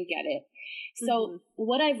something and get it. So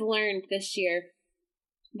what I've learned this year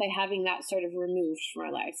by having that sort of removed from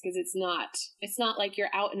our lives, because it's not like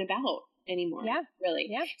you're out and about anymore, really.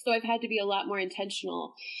 Yeah. So I've had to be a lot more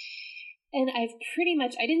intentional. And I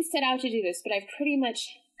didn't set out to do this, but I've pretty much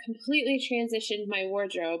completely transitioned my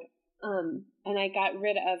wardrobe. And I got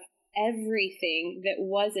rid of everything that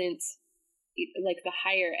wasn't like the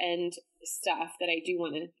higher end stuff that I do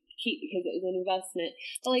want to keep because it was an investment.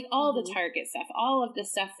 But like all the Target stuff, all of the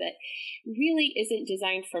stuff that really isn't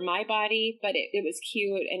designed for my body, but it was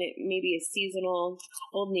cute and it maybe is seasonal,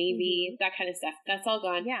 Old Navy, that kind of stuff. That's all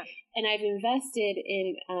gone. Yeah. And I've invested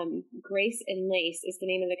in Grace and Lace is the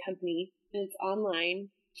name of the company. And it's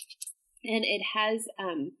online. And it has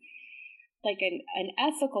like an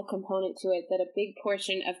ethical component to it, that a big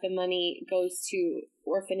portion of the money goes to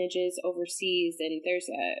orphanages overseas, and there's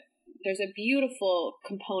a beautiful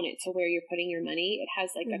component to where you're putting your money. It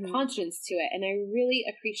has like a conscience to it, and I really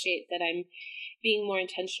appreciate that I'm being more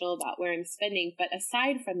intentional about where I'm spending. But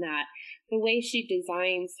aside from that, the way she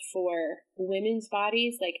designs for women's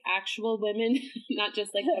bodies, like actual women, not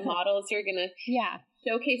just like the models who are gonna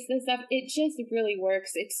showcase this stuff, it just really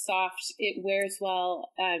works. It's soft, it wears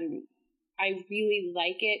well. I really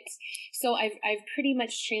like it. So I've pretty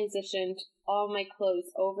much transitioned all my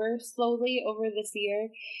clothes over slowly over this year.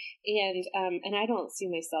 And I don't see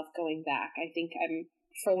myself going back. I think I'm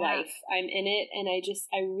for life. I'm in it. And I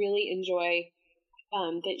really enjoy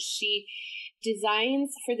that she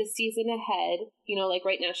designs for the season ahead. You know, like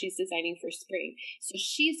right now she's designing for spring. So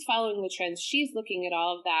she's following the trends. She's looking at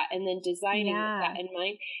all of that and then designing with that in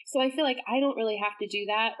mind. So I feel like I don't really have to do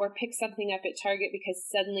that or pick something up at Target because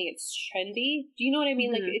suddenly it's trendy. Do you know what I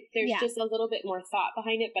mean? Like there's just a little bit more thought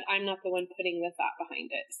behind it, but I'm not the one putting the thought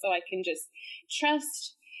behind it. So I can just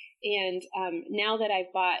trust. And now that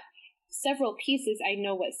I've bought several pieces, I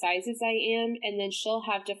know what sizes I am. And then she'll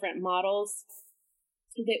have different models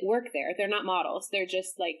that work there. They're not models. They're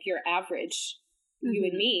just like your average you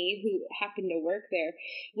and me who happen to work there.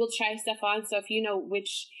 We'll try stuff on. So if you know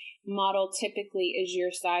which model typically is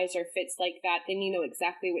your size or fits like that, then you know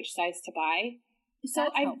exactly which size to buy. So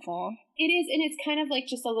that's helpful. It is, and it's kind of like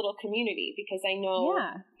just a little community because I know,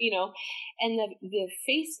 you know, and the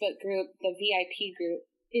Facebook group, the VIP group,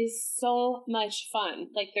 is so much fun.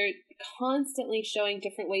 Like they're constantly showing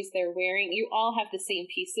different ways they're wearing. You all have the same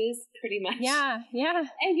pieces pretty much. Yeah.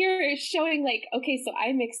 And you're showing like, okay, so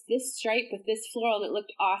I mixed this stripe with this floral and it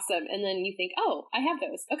looked awesome. And then you think, oh, I have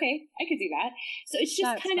those. Okay, I could do that. So it's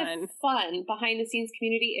just kind of fun behind the scenes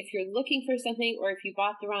community. If you're looking for something or if you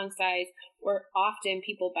bought the wrong size, or often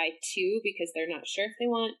people buy two because they're not sure if they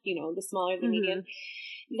want, you know, the smaller, the medium.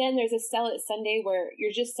 Then there's a Sell It Sunday where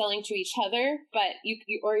you're just selling to each other, but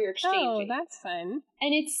you're exchanging. Oh, that's fun.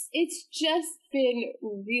 And it's just been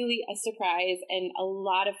really a surprise and a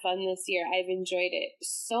lot of fun this year. I've enjoyed it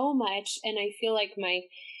so much, and I feel like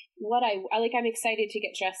I'm excited to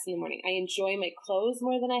get dressed in the morning. I enjoy my clothes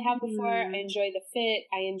more than I have before. I enjoy the fit.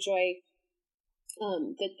 I enjoy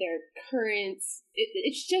that their currents,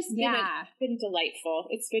 it's just been delightful.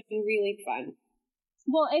 It's been really fun.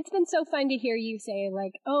 Well, it's been so fun to hear you say,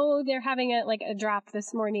 like, oh, they're having a drop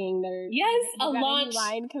this morning. A launch.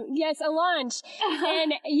 Yes, a launch.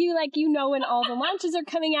 And you know when all the launches are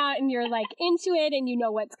coming out, and you're like into it, and you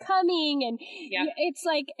know what's coming, and it's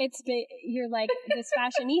like you're like this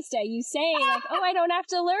fashionista. You say like, oh, I don't have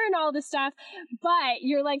to learn all the stuff, but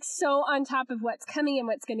you're like so on top of what's coming and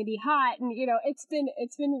what's going to be hot, and it's been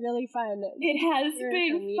really fun. It has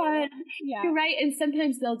been fun. Yeah, you're right. And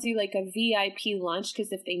sometimes they'll do like a VIP launch,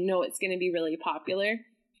 because if they know it's going to be really popular,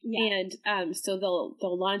 and so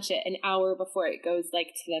they'll launch it an hour before it goes like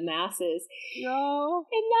to the masses. No,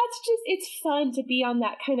 and that's just, it's fun to be on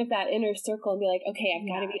that kind of that inner circle and be like, okay, I've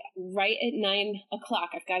got to be right at 9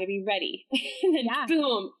 o'clock. I've got to be ready. And then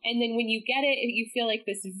boom, and then when you get it, you feel like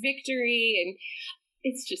this victory, and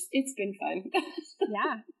it's been fun.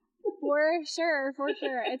 Yeah. For sure.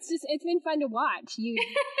 It's been fun to watch you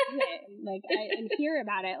and hear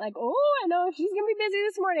about it. Like, oh, I know she's going to be busy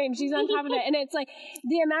this morning. She's on top of it. And it's like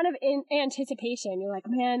the amount of anticipation. You're like,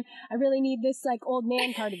 man, I really need this like old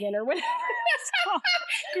man cardigan or whatever it's called.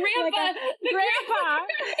 Grandpa. Grandpa.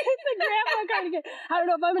 It's a grandpa cardigan. I don't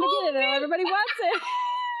know if I'm going to get it. I know everybody wants it.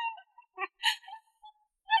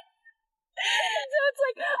 So it's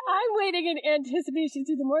like, I'm waiting in anticipation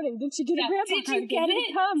through the morning. Did she get a grandpa cardigan? Did you get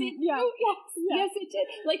it? Come? Yes, it did.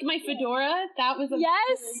 Like my fedora, that was a that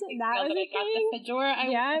was a thing. I got the fedora,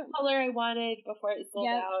 the color I wanted before it sold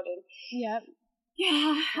out. And yeah,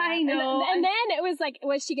 I know. And then it was like,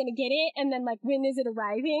 was she going to get it? And then like, when is it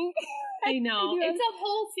arriving? I know. It's a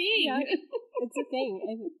whole thing. Yeah, it's a thing.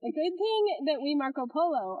 A good thing that we Marco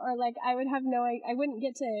Polo, or like I wouldn't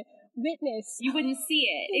get to witness. You wouldn't see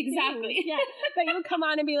it. Exactly. Yeah. But you would come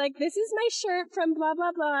on and be like, this is my shirt from blah,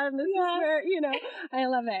 blah, blah. And this is where, I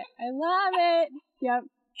love it. I love it. Yep.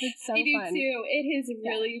 It's so fun. I do too. It has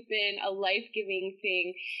really been a life-giving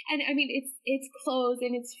thing. And I mean, it's clothes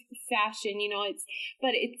and it's fashion,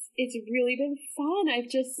 but it's really been fun. I've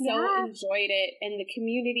just so enjoyed it, and the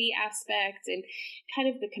community aspect and kind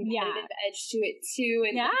of the competitive edge to it too.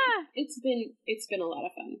 And it's been a lot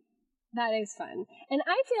of fun. That is fun. And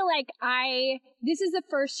I feel like this is the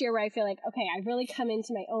first year where I feel like, okay, I've really come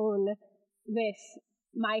into my own with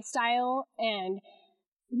my style and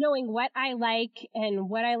knowing what I like and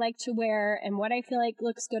what I like to wear and what I feel like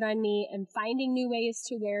looks good on me, and finding new ways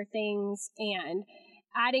to wear things and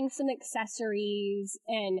adding some accessories.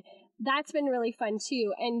 And that's been really fun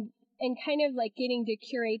too. And kind of like getting to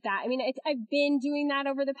curate that. I mean, I've been doing that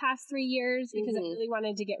over the past 3 years because I really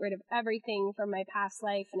wanted to get rid of everything from my past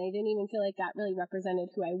life. And I didn't even feel like that really represented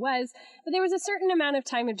who I was. But there was a certain amount of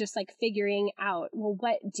time of just like figuring out, well,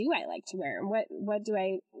 what do I like to wear? And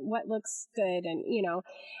what looks good? And,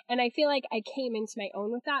 and I feel like I came into my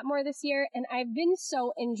own with that more this year. And I've been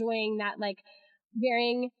so enjoying that, like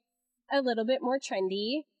wearing a little bit more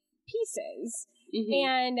trendy pieces.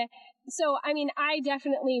 And so, I mean, I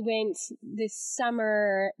definitely went this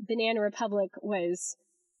summer. Banana Republic was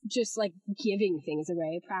just like giving things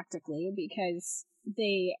away practically, because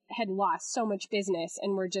they had lost so much business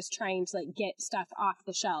and were just trying to like get stuff off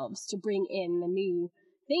the shelves to bring in the new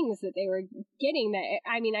things that they were getting.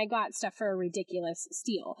 I got stuff for a ridiculous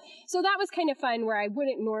steal. So that was kind of fun, where I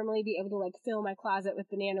wouldn't normally be able to like fill my closet with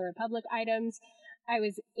Banana Republic items. I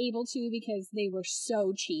was able to because they were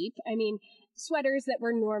so cheap. I mean, sweaters that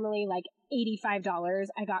were normally like $85,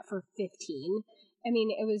 I got for $15. I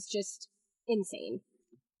mean, it was just insane.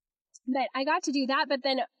 But I got to do that. But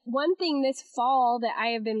then one thing this fall that I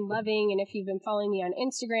have been loving, and if you've been following me on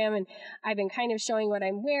Instagram, and I've been kind of showing what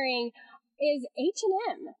I'm wearing, is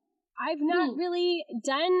H&M. I've not really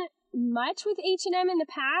done much with H&M in the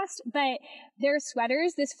past, but their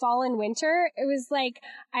sweaters this fall and winter, it was like,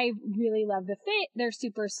 I really love the fit. They're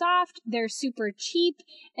super soft, they're super cheap,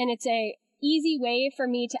 and it's a easy way for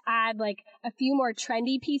me to add like a few more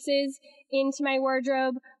trendy pieces into my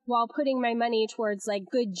wardrobe while putting my money towards like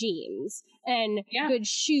good jeans and good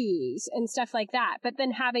shoes and stuff like that. But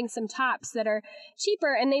then having some tops that are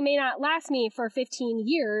cheaper, and they may not last me for 15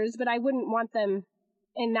 years, but I wouldn't want them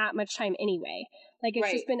in that much time anyway. Like,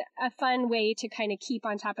 it's just been a fun way to kind of keep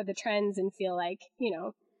on top of the trends and feel like,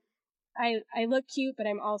 I look cute, but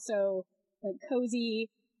I'm also like cozy.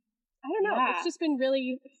 I don't know. It's just been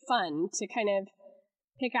really fun to kind of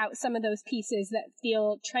pick out some of those pieces that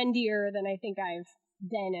feel trendier than I think I've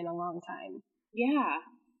been in a long time. Yeah.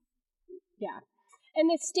 Yeah. And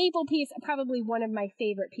the staple piece, probably one of my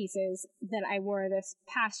favorite pieces that I wore this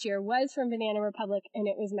past year, was from Banana Republic, and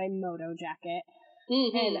it was my moto jacket.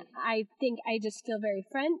 And I think I just feel very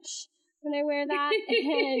French when I wear that.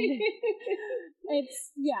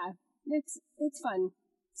 It's fun.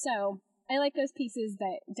 So I like those pieces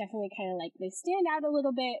that definitely kind of like, they stand out a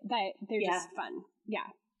little bit, but they're just fun.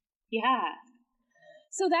 Yeah. Yeah.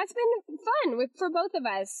 So that's been fun for both of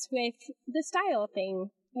us with the style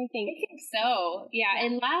thing, I think. I think so. Yeah.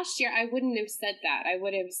 And last year I wouldn't have said that. I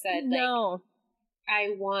would have said no.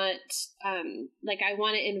 I want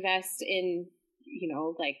to invest in,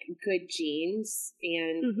 like good jeans,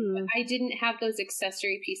 and I didn't have those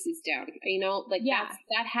accessory pieces down,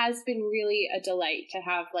 that has been really a delight to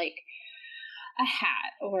have, like a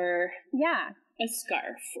hat or a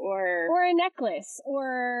scarf or a necklace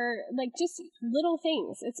or like just little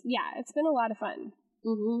things. It's been a lot of fun.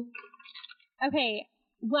 Okay.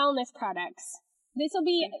 Wellness products. This will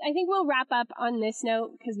be, I think we'll wrap up on this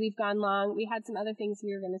note because we've gone long. We had some other things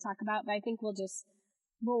we were going to talk about, but I think we'll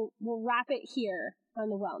wrap it here on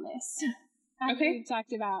the wellness. After we've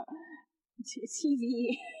talked about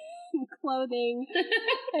TV and clothing,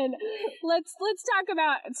 and let's talk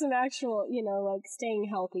about some actual, like staying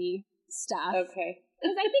healthy stuff. Okay.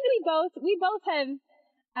 Because I think we both have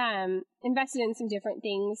invested in some different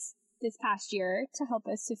things this past year to help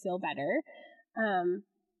us to feel better.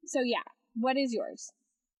 So yeah. What is yours?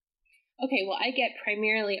 Okay, well, I get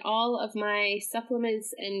primarily all of my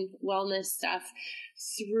supplements and wellness stuff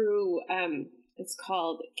through, it's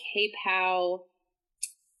called KPOW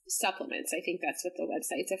Supplements. I think that's what the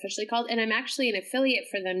website's officially called. And I'm actually an affiliate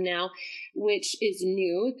for them now, which is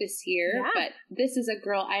new this year. Yeah. But this is a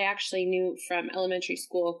girl I actually knew from elementary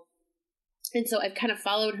school. And so I've kind of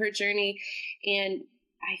followed her journey, and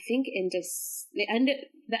I think in the end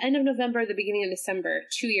of November, the beginning of December,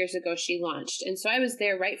 2 years ago, she launched. And so I was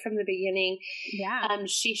there right from the beginning. Yeah.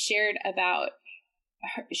 She shared about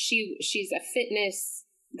she's a fitness,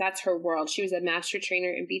 that's her world. She was a master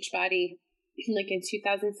trainer in Beachbody like in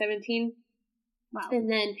 2017. Wow.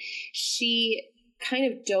 And then she kind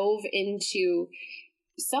of dove into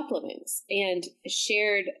supplements and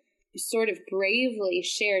sort of bravely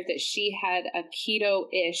shared that she had a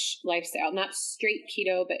keto-ish lifestyle, not straight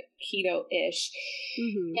keto, but keto-ish.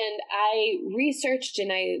 And I researched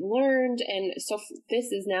and I learned, and so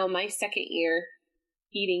this is now my second year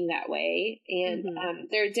eating that way. And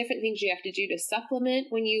there are different things you have to do to supplement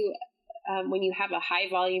when you have a high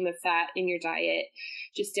volume of fat in your diet,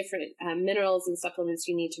 just different minerals and supplements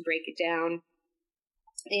you need to break it down.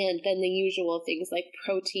 And then the usual things like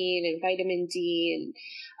protein and vitamin D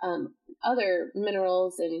and other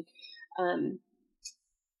minerals. And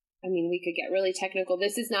we could get really technical.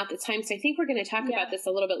 This is not the time. So I think we're going to talk about this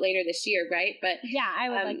a little bit later this year, right? But yeah, I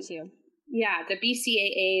would like to. Yeah, the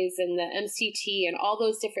BCAAs and the MCT and all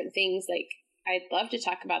those different things. Like, I'd love to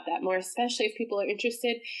talk about that more, especially if people are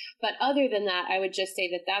interested. But other than that, I would just say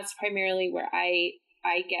that that's primarily where I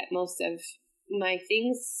get most of my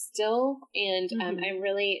things still, and I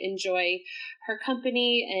really enjoy her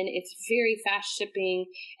company, and it's very fast shipping,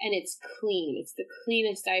 and it's clean. It's the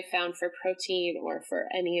cleanest I've found for protein or for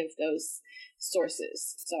any of those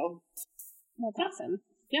sources. So that's awesome.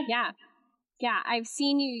 Yeah, I've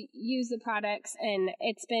seen you use the products, and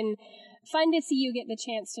it's been fun to see you get the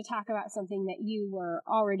chance to talk about something that you were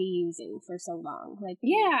already using for so long, like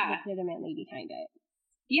legitimately behind it.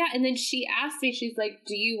 Yeah, and then she asked me, she's like,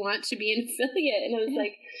 do you want to be an affiliate? And I was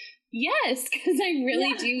like, yes, because I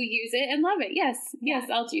really do use it and love it. Yes,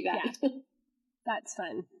 I'll do that. Yeah. That's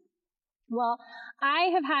fun. Well,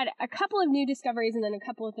 I have had a couple of new discoveries and then a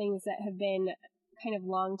couple of things that have been kind of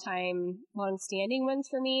long-standing ones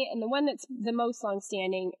for me. And the one that's the most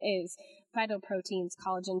long-standing is Vital Proteins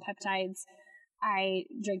Collagen Peptides. I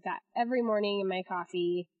drink that every morning in my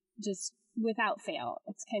coffee, just without fail.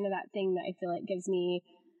 It's kind of that thing that I feel like gives me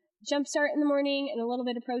jumpstart in the morning and a little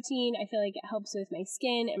bit of protein. I feel like it helps with my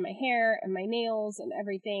skin and my hair and my nails and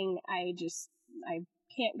everything. I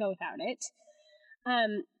can't go without it.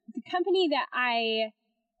 The company that I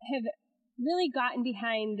have really gotten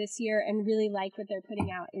behind this year and really like what they're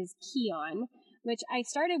putting out is Kion, which I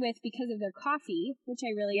started with because of their coffee, which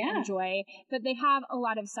I really enjoy, but they have a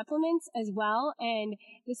lot of supplements as well. And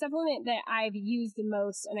the supplement that I've used the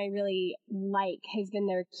most and I really like has been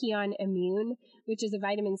their Kion Immune, which is a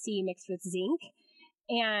vitamin C mixed with zinc.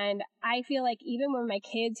 And I feel like even when my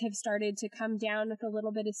kids have started to come down with a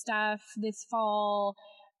little bit of stuff this fall,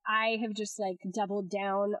 I have just like doubled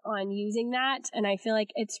down on using that. And I feel like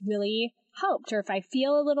it's really helped. Or if I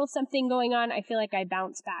feel a little something going on, I feel like I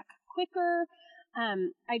bounce back quicker. I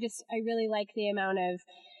really like the amount of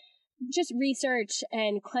just research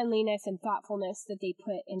and cleanliness and thoughtfulness that they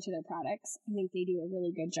put into their products. I think they do a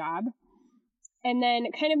really good job. And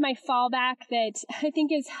then kind of my fallback that I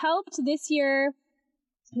think has helped this year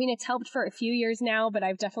I mean, it's helped for a few years now, but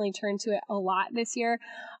I've definitely turned to it a lot this year,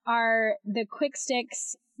 are the quick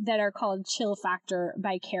sticks that are called Chill Factor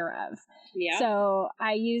by Care of. Yeah. So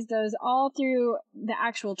I used those all through the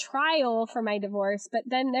actual trial for my divorce, but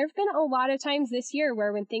then there've been a lot of times this year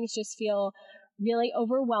where when things just feel really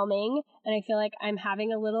overwhelming and I feel like I'm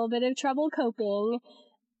having a little bit of trouble coping,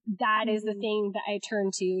 that is the thing that I turn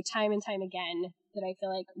to time and time again that I feel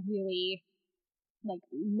like really like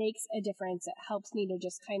makes a difference. It helps me to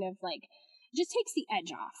just kind of like, just takes the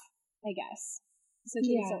edge off, I guess. So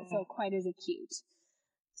things don't feel quite as acute.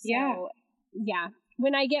 So, yeah.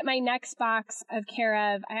 When I get my next box of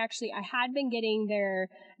Care of, I had been getting their,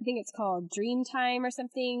 I think it's called Dreamtime or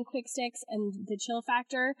something, quick sticks and the Chill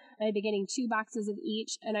Factor. I've been getting 2 boxes of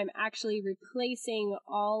each, and I'm actually replacing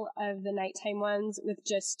all of the nighttime ones with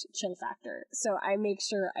just Chill Factor. So I make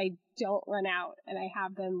sure I don't run out and I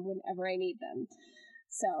have them whenever I need them.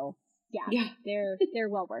 So yeah. They're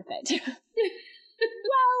well worth it.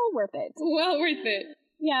 Well worth it. Well worth it.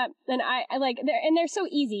 Yeah, and I like, they're so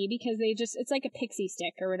easy because it's like a pixie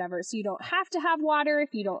stick or whatever, so you don't have to have water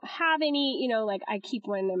if you don't have any, like I keep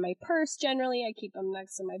one in my purse generally, I keep them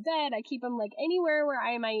next to my bed, I keep them like anywhere where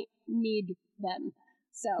I might need them,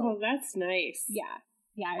 so. Oh, that's nice. Yeah.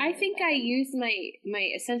 I think I use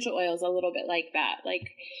my essential oils a little bit like that,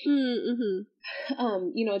 like,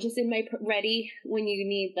 just in my ready when you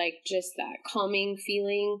need like just that calming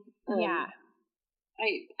feeling. I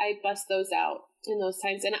bust those out in those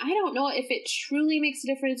times, and I don't know if it truly makes a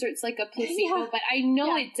difference or it's like a placebo, but I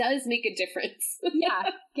know it does make a difference. Yeah.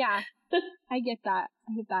 I get that.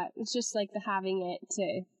 It's just like the having it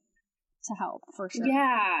to help for sure.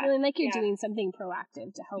 Yeah. Feeling like you're doing something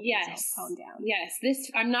proactive to help yourself calm down. Yes.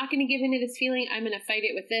 I'm not going to give into this feeling. I'm going to fight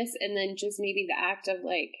it with this, and then just maybe the act of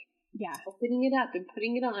like opening it up and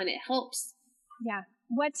putting it on, it helps. Yeah.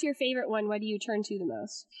 What's your favorite one? What do you turn to the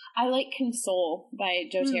most? I like Console by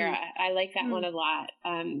doTERRA. I like that one a lot.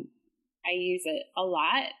 I use it a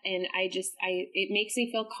lot, and it makes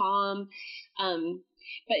me feel calm.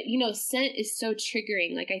 But scent is so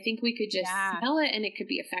triggering. Like I think we could just smell it and it could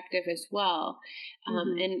be effective as well.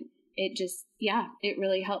 And it just, it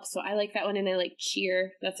really helps. So I like that one. And I like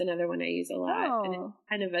Cheer. That's another one I use a lot. And it's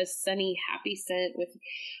kind of a sunny, happy scent with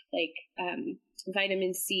like,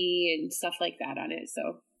 vitamin C and stuff like that on it.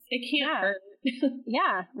 So it can't hurt.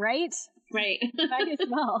 Yeah. Right. Right. Might as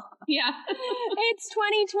well. Yeah. It's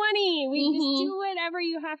 2020. We just do whatever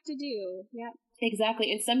you have to do. Yep.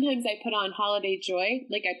 Exactly. And sometimes I put on Holiday Joy,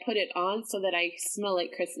 like I put it on so that I smell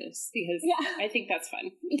like Christmas because I think that's fun.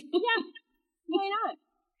 Yeah. Why not?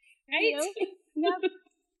 Right? Yep.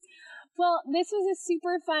 Well, this was a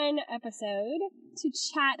super fun episode to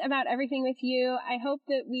chat about everything with you. I hope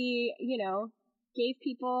that we, gave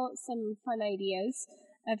people some fun ideas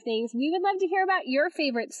of things. We would love to hear about your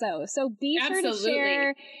favorites though. So be sure to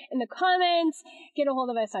share in the comments, get a hold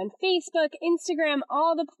of us on Facebook, Instagram,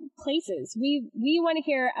 all the places. We want to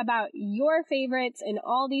hear about your favorites in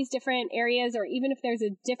all these different areas, or even if there's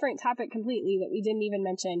a different topic completely that we didn't even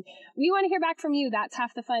mention. We want to hear back from you. That's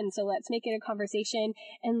half the fun. So let's make it a conversation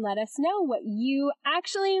and let us know what you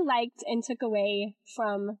actually liked and took away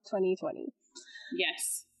from 2020.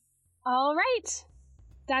 Yes. All right.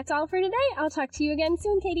 That's all for today. I'll talk to you again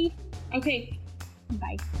soon, Katie. Okay.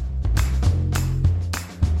 Bye.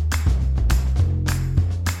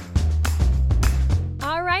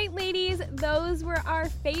 All right, ladies, those were our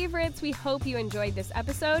favorites. We hope you enjoyed this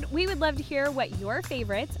episode. We would love to hear what your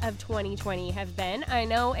favorites of 2020 have been. I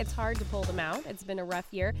know it's hard to pull them out. It's been a rough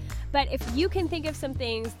year. But if you can think of some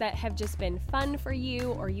things that have just been fun for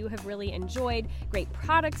you, or you have really enjoyed, great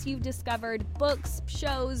products you've discovered, books,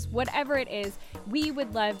 shows, whatever it is, we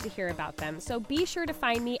would love to hear about them. So be sure to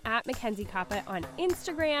find me at Mackenzie Koppa on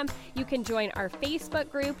Instagram. You can join our Facebook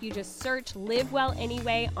group. You just search Live Well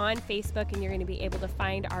Anyway on Facebook, and you're going to be able to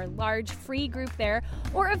find our large free group there.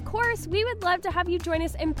 Or of course, we would love to have you join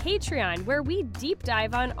us in Patreon, where we deep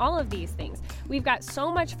dive on all of these things. We've got so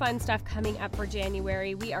much fun stuff coming up for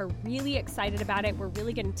January. We are really excited about it. We're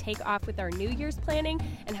really going to take off with our New Year's planning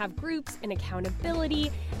and have groups and accountability.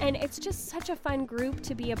 And it's just such a fun group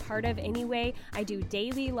to be a part of anyway. I do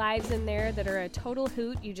daily lives in there that are a total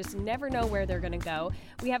hoot. You just never know where they're going to go.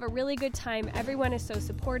 We have a really good time. Everyone is so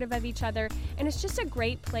supportive of each other. And it's just a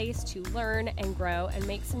great place to learn and grow and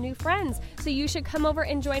make some new friends. So you should come over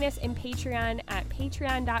and join us in Patreon at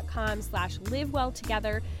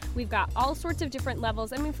patreon.com/livewelltogether. We've got all sorts of different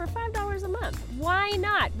levels. I mean, for $5 a month, why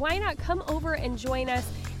not? Why not come over and join us?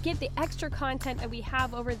 get the extra content that we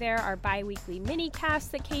have over there, our bi-weekly mini casts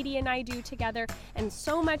that Katie and I do together, and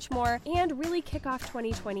so much more, and really kick off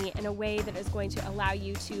 2020 in a way that is going to allow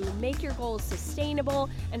you to make your goals sustainable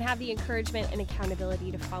and have the encouragement and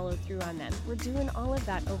accountability to follow through on them. We're doing all of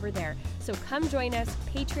that over there. So come join us,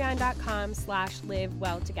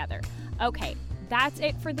 patreon.com/livewelltogether. Okay, that's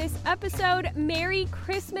it for this episode. Merry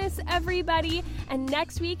Christmas, everybody. And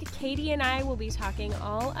next week, Katie and I will be talking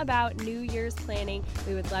all about New Year's planning.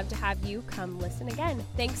 We would love to have you come listen again.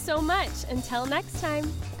 Thanks so much. Until next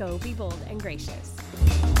time, go be bold and gracious.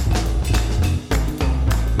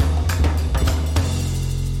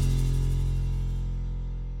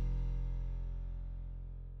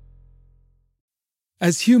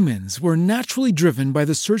 As humans, we're naturally driven by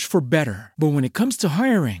the search for better. But when it comes to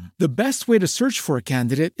hiring, the best way to search for a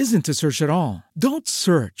candidate isn't to search at all. Don't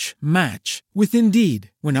search, match with Indeed.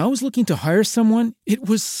 When I was looking to hire someone, it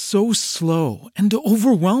was so slow and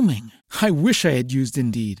overwhelming. I wish I had used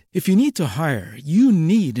Indeed. If you need to hire, you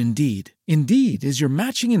need Indeed. Indeed is your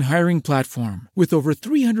matching and hiring platform with over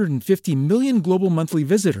 350 million global monthly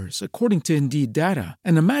visitors, according to Indeed data,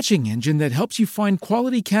 and a matching engine that helps you find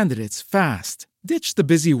quality candidates fast. Ditch the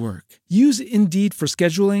busy work. Use Indeed for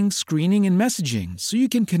scheduling, screening, and messaging so you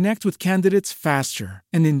can connect with candidates faster.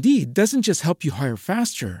 And Indeed doesn't just help you hire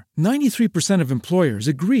faster. 93% of employers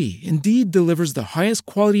agree Indeed delivers the highest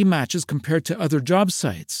quality matches compared to other job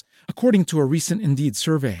sites, according to a recent Indeed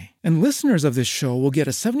survey. And listeners of this show will get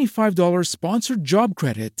a $75 sponsored job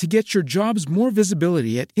credit to get your jobs more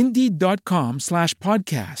visibility at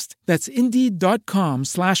Indeed.com/podcast. That's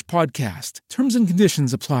Indeed.com/podcast. Terms and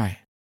conditions apply.